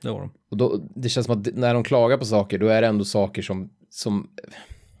 det var de. Och då, det känns som att när de klagar på saker, då är det ändå saker som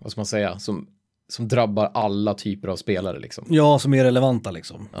vad ska man säga, som drabbar alla typer av spelare liksom. Ja, som är relevanta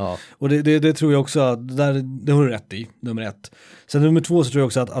liksom. Ja. Och det tror jag också att det har du rätt i, nummer 1. Sen nummer 2 så tror jag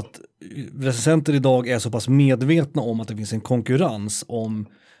också att recensenter idag är så pass medvetna om att det finns en konkurrens om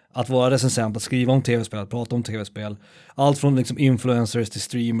att vara recensent, att skriva om tv-spel, att prata om tv-spel. Allt från liksom influencers till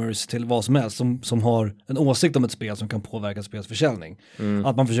streamers till vad som helst som har en åsikt om ett spel som kan påverka spelets försäljning.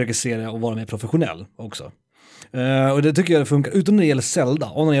 Att man försöker se det och vara mer professionell också. Och det tycker jag det funkar, utom när det gäller Zelda,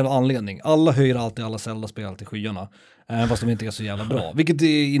 av någon jävla anledning. Alla höjer alltid alla Zelda-spel till skyarna, fast de inte är så jävla bra. Vilket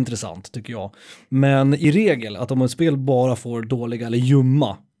är intressant tycker jag. Men i regel, att om ett spel bara får dåliga eller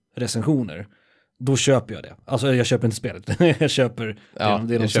ljumma recensioner, då köper jag det. Alltså jag köper inte spelet, jag köper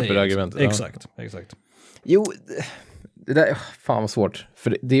det de säger. Argumentet. Exakt. Jo, det där, fan vad svårt.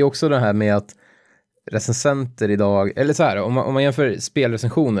 För det är också det här med att recensenter idag, eller så här, om man jämför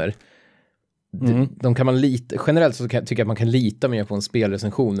spelrecensioner, de kan man generellt så tycker jag att man kan lita mer på en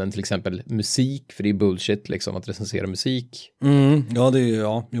spelrecension än till exempel musik, för det är bullshit liksom att recensera musik. Ja, det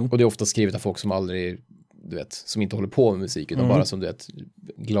är jo. Och det är ofta skrivet av folk som aldrig, du vet, som inte håller på med musik utan bara som, du vet,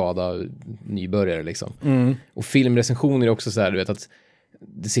 glada nybörjare liksom. Och filmrecensioner är också så här, du vet, att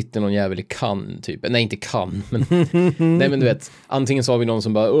det sitter någon jävel i Cannes typ. Nej, inte Cannes, men nej, men du vet, antingen så har vi någon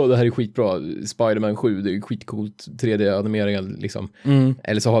som bara, det här är skitbra, Spider-Man 7, det är skitcoolt 3D-animeringar liksom.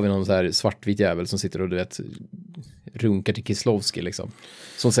 Eller så har vi någon så här svartvit jävel som sitter och, du vet, runkar till Kieslowski liksom.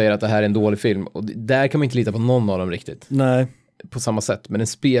 Som säger att det här är en dålig film. Och där kan man inte lita på någon av dem riktigt. Nej. På samma sätt. Men en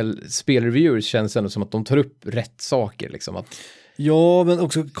spelreviewer känns ändå som att de tar upp rätt saker liksom. Att ja, men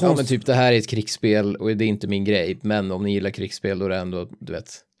också ja, men typ det här är ett krigsspel och det är inte min grej, men om ni gillar krigsspel då är det ändå, du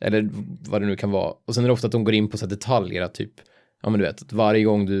vet, eller vad det nu kan vara. Och sen är det ofta att de går in på så detaljer att typ, ja men du vet, att varje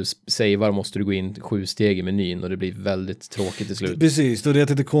gång du säger var måste du gå in 7 steg i menyn och det blir väldigt tråkigt till slut. Precis, och det jag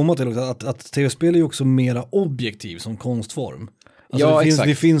tänkte komma till också, att tv-spel är ju också mera objektiv som konstform. Alltså ja,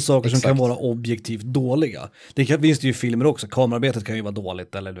 det finns saker som kan vara objektivt dåliga. Finns det ju filmer också, kamerarbetet kan ju vara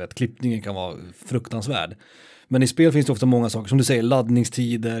dåligt eller du vet, klippningen kan vara fruktansvärd. Men i spel finns det ofta många saker, som du säger,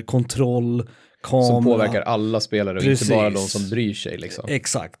 laddningstider, kontroll, kamera. Som påverkar alla spelare och inte bara de som bryr sig liksom.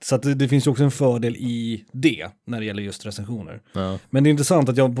 Exakt, så att det finns ju också en fördel i det när det gäller just recensioner. Ja. Men det är intressant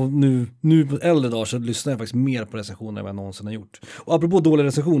att jag nu på äldre dagar så lyssnar jag faktiskt mer på recensioner än vad jag någonsin har gjort. Och apropå dåliga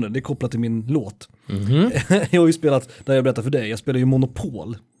recensioner, det är kopplat till min låt. Jag har ju spelat, där jag berättar för dig, jag spelar ju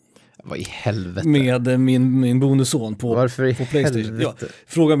Monopol. Vad i helvete? Med min bonusson på PlayStation. Ja,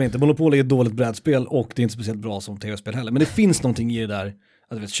 fråga mig inte, Monopol är ett dåligt brädspel och det är inte speciellt bra som tv-spel heller. Men det finns någonting i det där,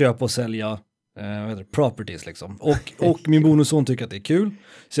 att du vet, köpa och sälja properties liksom. Och min bonusson tycker att det är kul,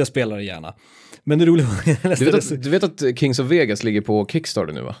 så jag spelar det gärna. Men det roliga du vet att Kings of Vegas ligger på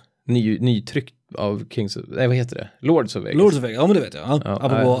Kickstarter nu va? Nytryckt av Kings of, nej vad heter det? Lords of Vegas, ja men det vet jag.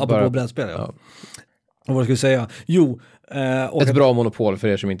 Apropå brädspel, ja. Och vad ska jag säga? Jo, ett bra monopol för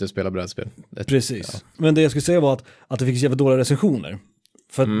er som inte spelar brädspel. Precis. Ja. Men det jag skulle säga var att det fick jävla dåliga recensioner.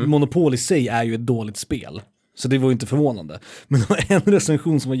 För att Monopol i sig är ju ett dåligt spel. Så det var ju inte förvånande. Men det var en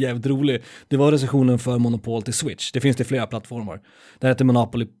recension som var jävligt rolig. Det var recensionen för Monopol till Switch. Det finns det flera plattformar. Det heter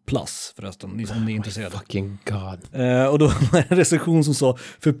Monopoly Plus förresten, ni som är intresserade. Fucking god. Och då var en recension som sa,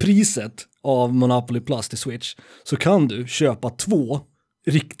 för priset av Monopoly Plus till Switch så kan du köpa 2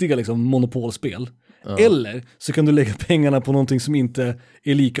 riktiga liksom monopolspel. Eller så kan du lägga pengarna på någonting som inte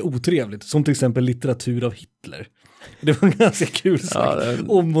är lika otrevligt, som till exempel litteratur av Hitler. Det var ganska kul sagt.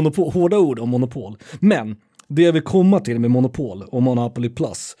 Om Monopol, hårda ord om Monopol. Men det jag vill komma till med Monopol och Monopoly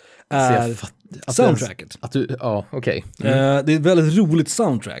Plus är soundtracket. Okej. Det är ett väldigt roligt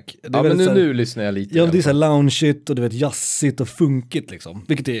soundtrack. Det är men nu lyssnar jag lite. Ja, det är så här lounge-shit och du vet jazzigt och funkigt liksom,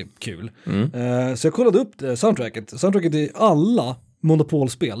 vilket är kul. Så jag kollade upp soundtracket. Soundtracket är alla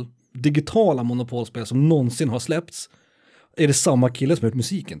monopolspel, digitala monopolspel som någonsin har släppts, är det samma kille som har gjort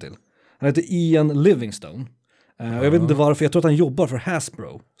musiken till. Han heter Ian Livingstone. Jag vet inte varför, jag tror att han jobbar för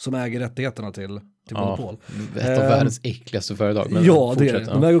Hasbro som äger rättigheterna till Monopol. Ett av världens äckligaste företag. Men ja, det är det.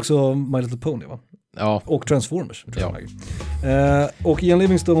 De äger också My Little Pony, va? Ja. Och Transformers. Tror jag. Och Ian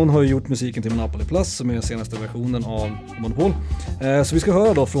Livingstone har ju gjort musiken till Monopoly Plus som är den senaste versionen av Monopol. Så vi ska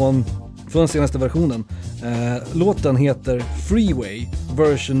höra då från den senaste versionen. Låten heter Freeway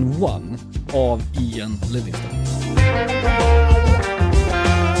version 1 av Ian Livingstone.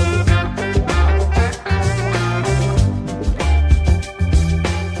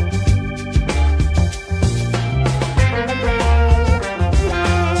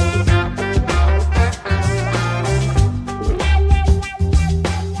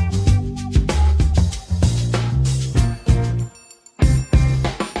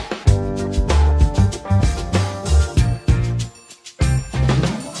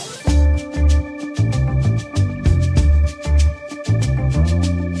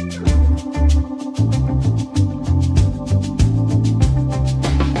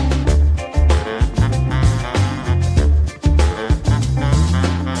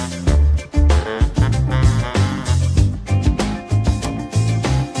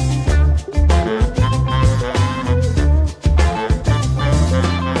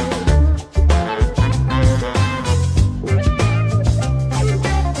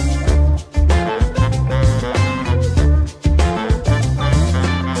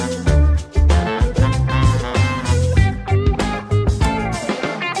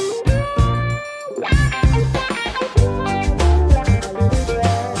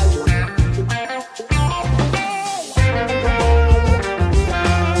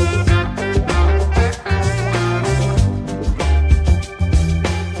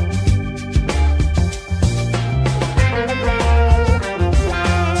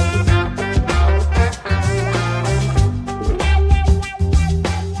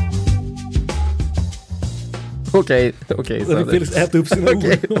 Okej. Felix äter upp sina ord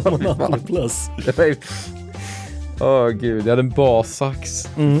om Monopoly Plus. Åh gud, jag hade en bassax.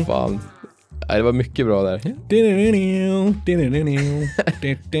 Fan. Nej, det var mycket bra där.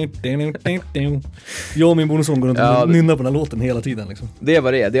 Jag och min bonusson går runt och nynnar på den här låten hela tiden liksom. Det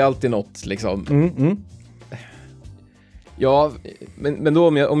var det är alltid något liksom. Ja, men då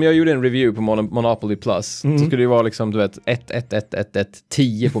om jag gjorde en review på Monopoly Plus så skulle det vara liksom, du vet,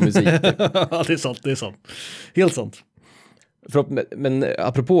 10 på musik. Ja, det är sant. Helt sant. Men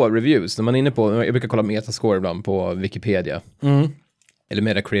apropå reviews, när man är inne på, jag brukar kolla metascore ibland på Wikipedia. Eller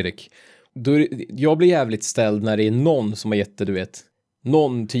Metacritic. Jag blir jävligt ställd när det är någon som har gett det, du vet,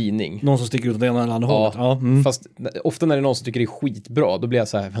 någon tidning. Någon som sticker ut det ena eller andra hållet. Ja. Fast ofta när det är någon som tycker det är skitbra, då blir jag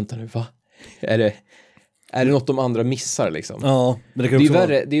så här, vänta nu, va? Är det något de andra missar liksom? Ja, men det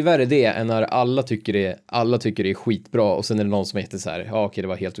är värre det än när alla tycker det är skitbra och sen är det någon som heter så här, ja okej, det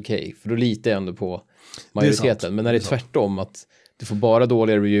var helt okej. För då litar jag ändå på majoriteten. Men när det är tvärtom, att du får bara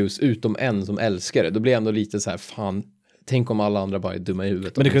dåliga reviews utom en som älskar det, då blir jag ändå lite så här, fan, tänk om alla andra bara är dumma i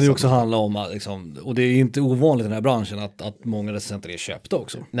huvudet. Men det kan ju också handla om att, liksom, och det är inte ovanligt i den här branschen att många recensenter är köpta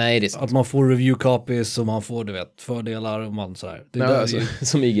också. Nej, det är sant. Att man får review copies och man får, du vet, fördelar och man så här. Det alltså,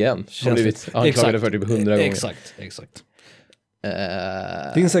 som IGN har blivit anklagade för typ 100 gånger. Exakt.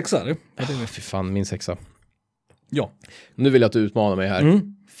 Din sexa, eller? Fy fan, min sexa. Ja. Nu vill jag att du utmanar mig här.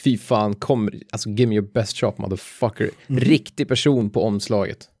 Fy fan, alltså give me your best shot, motherfucker. Riktig person på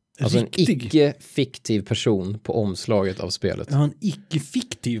omslaget. Alltså en icke-fiktiv person på omslaget av spelet. Ja, en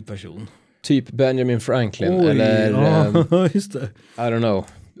icke-fiktiv person. Typ Benjamin Franklin. Eller just det. I don't know.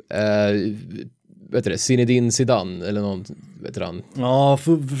 Vet du det? Zinedine Zidane eller någon, vet du han? Ja,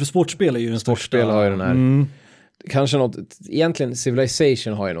 för sportspel är ju en sportspel har ju den här. Kanske något, egentligen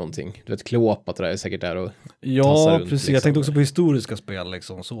Civilization har ju någonting. Du vet, Kleopatra är säkert där och ja, runt, precis. Liksom. Jag tänkte också på historiska spel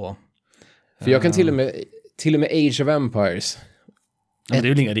liksom så. För jag kan till och med Age of Empires. Men det är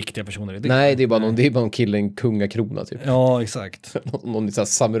väl inga riktiga personer i det. Nej, det är bara någon kille, en kungakrona typ. Ja, exakt. någon sån här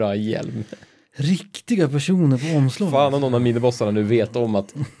samurajhjälm. Riktiga personer på omslaget. Fan om någon av minibossarna nu vet om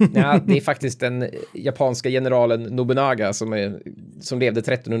att det är faktiskt den japanska generalen Nobunaga som levde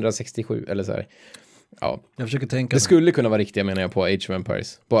 1367 eller så här. Ja. Jag försöker tänka. Det skulle kunna vara riktiga, menar jag, på Age of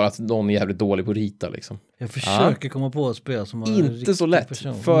Empires. Bara att någon är jävligt dålig på att rita liksom. Jag försöker komma på ett spel som har inte så lätt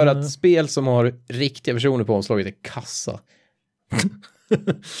person. För att spel som har riktiga personer på omslaget är kassa.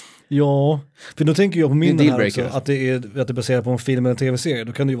 Ja, för då tänker jag på min här också, att det är baserat på en film eller en tv-serie.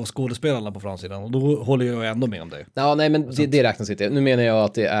 Då kan det ju vara skådespelarna på framsidan och då håller jag ändå med om det. Ja, nej, men det räknas inte. Nu menar jag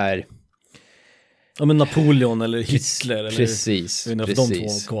att det är... Ja, men Napoleon eller Hitler. Precis. Eller, de två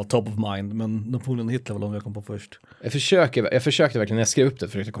kan vara top of mind, men Napoleon och Hitler var de jag kom på först. Jag försökte verkligen, när jag skrev upp det,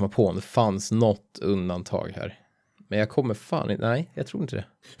 försökte komma på om det fanns något undantag här. Men jag kommer fan inte, nej, jag tror inte det.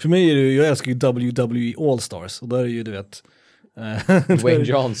 För mig är det, jag älskar ju WWE All-Stars och där är ju, du vet... Dwayne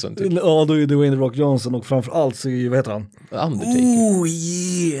Johnson typ. Ja, då är det Dwayne Rock Johnson och framförallt så är ju, vad heter han? Undertaker. Oh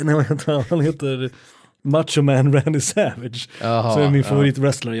yeah! Nej, vad heter han? Han heter Macho Man Randy Savage. Aha, som är min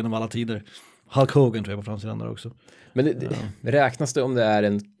favoritwrestler genom alla tider. Hulk Hogan tror jag på framsidan där också. Men räknas det om det är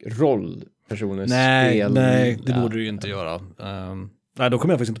en rollpersoners spel? Nej, det borde du ju inte göra. Nej, då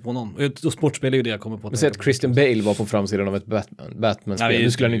kommer jag faktiskt inte på någon. Och sportspel är ju det jag kommer på. Men säg att Christian Bale var på framsidan av ett Batman-spel.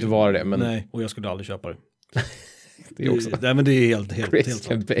 Nu skulle han inte vara det, men... Nej, och jag skulle aldrig köpa det. Det är också... Nej, men det är helt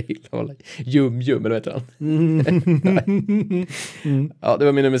Christian Bale. Jum, eller vad heter han? Ja, det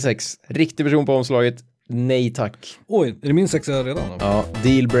var min nummer 6. Riktig person på omslaget. Nej, tack. Oj, är det min 6 redan då? Ja,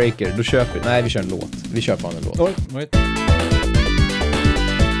 dealbreaker. Då köper vi... Nej, vi kör en låt. Vi köper en låt. Oj, right.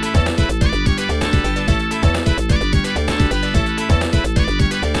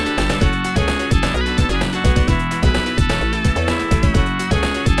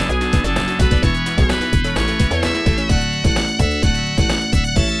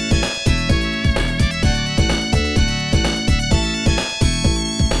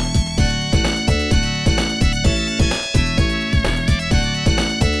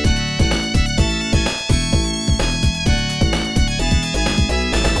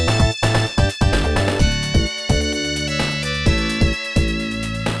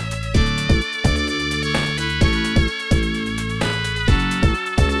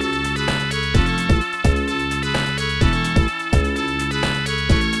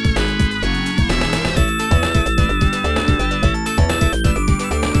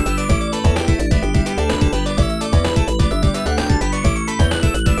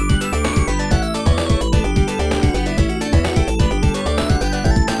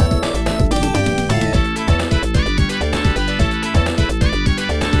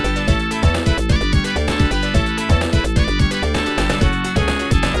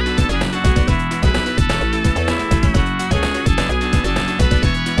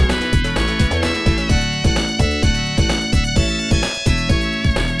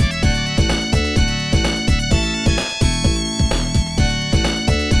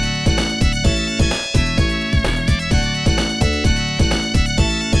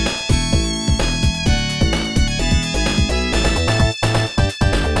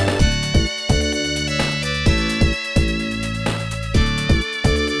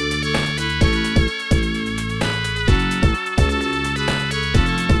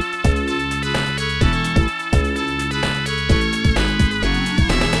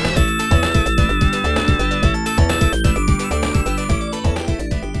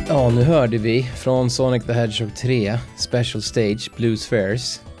 Ja, nu hörde vi från Sonic the Hedgehog 3 Special Stage Blue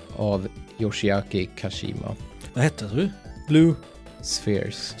Spheres av Yoshiaki Kashima. Vad hette det? Blue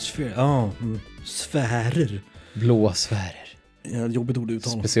Spheres. Ja, sfärer. Blåa sfärer. Ja, jobbigt ord att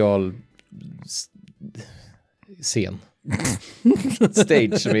uttala. Special scen.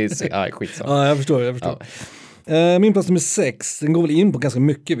 Stage som är skitsamma. Ja, jag förstår. Ja. Min plats nummer 6, den går väl in på ganska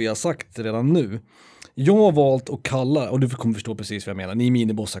mycket vi har sagt redan nu. Jag har valt att kalla, och du kommer förstå precis vad jag menar, ni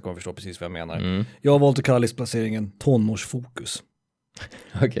minibossar kommer förstå precis vad jag menar. Jag har valt att kalla listplaceringen tonårsfokus.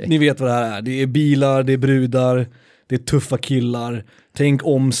 Okay. Ni vet vad det här är, det är bilar, det är brudar, det är tuffa killar. Tänk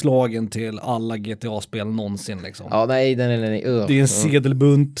omslagen till alla GTA-spel någonsin liksom. Ja, nej. Det är en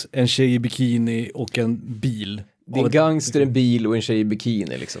sedelbunt, en tjej i bikini och en bil. Det är en gangster, en bil och en tjej i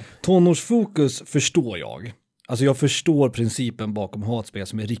bikini liksom. Tonårsfokus förstår jag. Alltså jag förstår principen bakom hatspel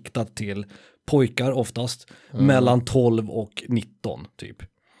som är riktat till pojkar oftast, mellan 12 och 19 typ.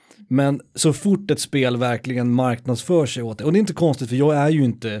 Men så fort ett spel verkligen marknadsför sig åt det, och det är inte konstigt för jag är ju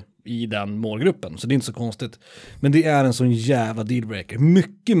inte i den målgruppen, så det är inte så konstigt. Men det är en sån jävla dealbreaker.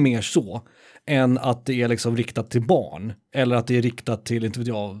 Mycket mer så än att det är liksom riktat till barn. Eller att det är riktat till, inte vet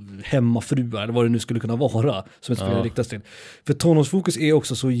jag, hemmafruar eller vad det nu skulle kunna vara som ett spel riktas till. För tonårsfokus är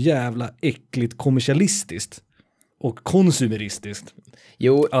också så jävla äckligt kommersialistiskt och konsumeristiskt.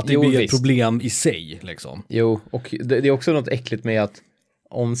 Jo, att det blir ett problem i sig liksom. Jo, och det är också något äckligt med att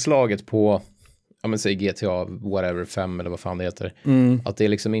omslaget på, ja men säg GTA whatever 5 eller vad fan det heter, att det är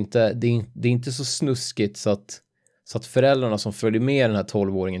liksom inte, det är inte så snuskigt så att föräldrarna som följer med den här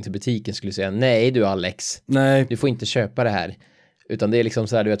 12-åringen till butiken skulle säga nej du Alex, nej, du får inte köpa det här. Utan det är liksom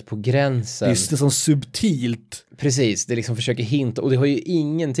så här, du vet, på gränsen. Det är så subtilt. Precis, det liksom försöker hinta. Och det har ju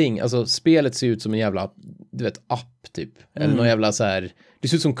ingenting, alltså spelet ser ut som en jävla, du vet, app typ. Eller någon jävla så här, det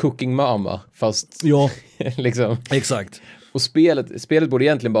ser ut som Cooking Mama, fast ja, liksom. Exakt. Och spelet borde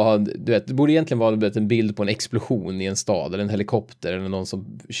egentligen bara ha, du vet, det borde egentligen vara en bild på en explosion i en stad, eller en helikopter, eller någon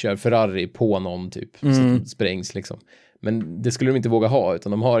som kör Ferrari på någon typ, så att det sprängs liksom. Men det skulle de inte våga ha,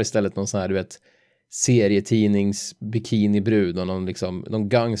 utan de har istället någon sån här, du vet, serietidnings bikinibrud och någon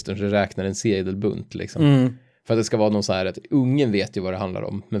gangster som räknar en sedelbunt liksom. För att det ska vara någon så här att ungen vet ju vad det handlar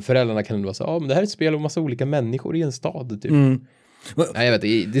om, men föräldrarna kan vara så men det här är ett spel om massa olika människor i en stad typ. Nej, jag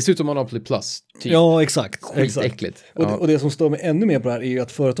vet, det ser ut som Monopoly Plus typ. Ja, exakt. Skitäckligt. Och det som står mig ännu mer på det här är ju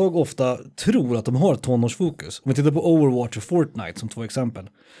att företag ofta tror att de har tonårsfokus. Om vi tittar på Overwatch och Fortnite som 2 exempel.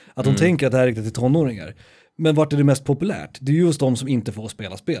 Att de tänker att det här är riktigt till tonåringar. Men vart är det mest populärt? Det är ju just de som inte får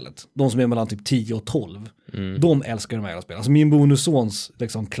spela spelet. De som är mellan typ 10 och 12. De älskar de här spelen. Alltså min bonussons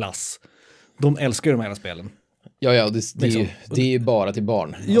liksom, klass. De älskar de här spelen. Ja, det är ju bara till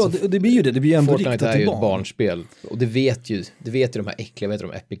barn. Ja, alltså, det blir ju det. Det blir ändå riktat till barn. Fortnite är ju ett barnspel. Och det vet ju de här äckliga, vet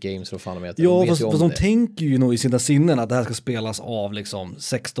de Epic Games och fan de heter. Ja, fast de tänker ju nog i sina sinnen att det här ska spelas av liksom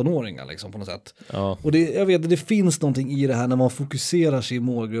 16-åringar liksom på något sätt. Ja. Och jag vet, det finns någonting i det här när man fokuserar sig i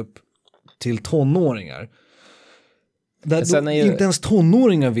målgrupp till tonåringar. Inte ens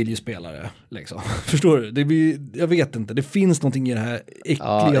tonåringar vill ju spela det liksom. Förstår du? Jag vet inte, det finns någonting i det här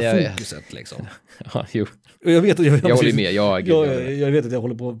äckliga fokuset liksom. Ja, jo. Och jag vet att jag håller med, jag vet att jag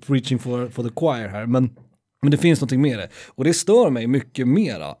håller på preaching for the choir här, men det finns någonting med det. Och det stör mig mycket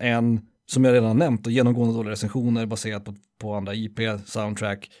mera än, som jag redan nämnt, och genomgående dåliga recensioner baserat på andra IP,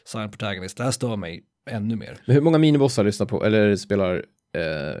 soundtrack, silent protagonist. Det här stör mig ännu mer. Men hur många minibossar lyssnar på eller spelar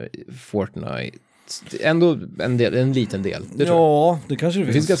Fortnite? Ändå en liten del. Det kanske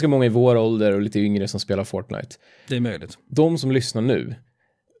det finns ganska många i vår ålder och lite yngre som spelar Fortnite. Det är möjligt. De som lyssnar nu,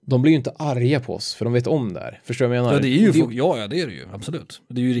 de blir ju inte arga på oss för de vet om det här. Förstår du vad jag menar? Ja, det är ju det är det ju, absolut.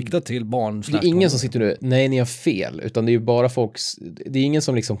 Det är ju riktat till barn. Det är ingen som sitter nu, nej ni har fel, utan det är ju bara folks, det är ingen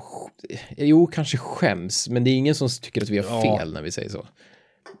som liksom, kanske skäms, men det är ingen som tycker att vi har fel när vi säger så.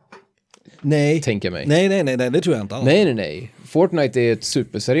 Nej. Tänker mig. Nej, det tror jag inte alls. Nej. Fortnite är ett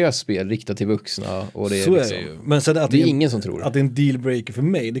superseriöst spel riktat till vuxna och det är så liksom, är det ju. Men sen det är ingen som tror det. Att det är en dealbreaker för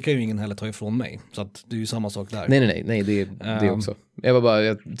mig, det kan ju ingen heller ta ifrån mig. Så att det är ju samma sak där. Nej, det är också.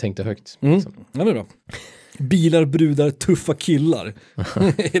 Jag tänkte högt. Liksom. Ja, det är bra. Bilar, brudar, tuffa killar.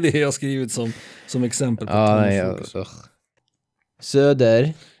 Det är det jag har skrivit som exempel på tonfokus.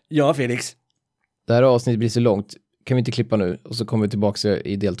 Söder. Ja, Felix. Det här avsnittet blir så långt. Kan vi inte klippa nu? Och så kommer vi tillbaka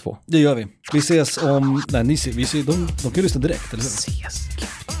i del 2. Det gör vi. Vi ses om... Nej, vi ser, de kan lyssna direkt, eller hur? Ses.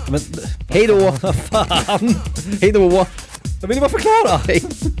 Men... Hej då! Fan! Hej då! Jag vill bara förklara! Hej!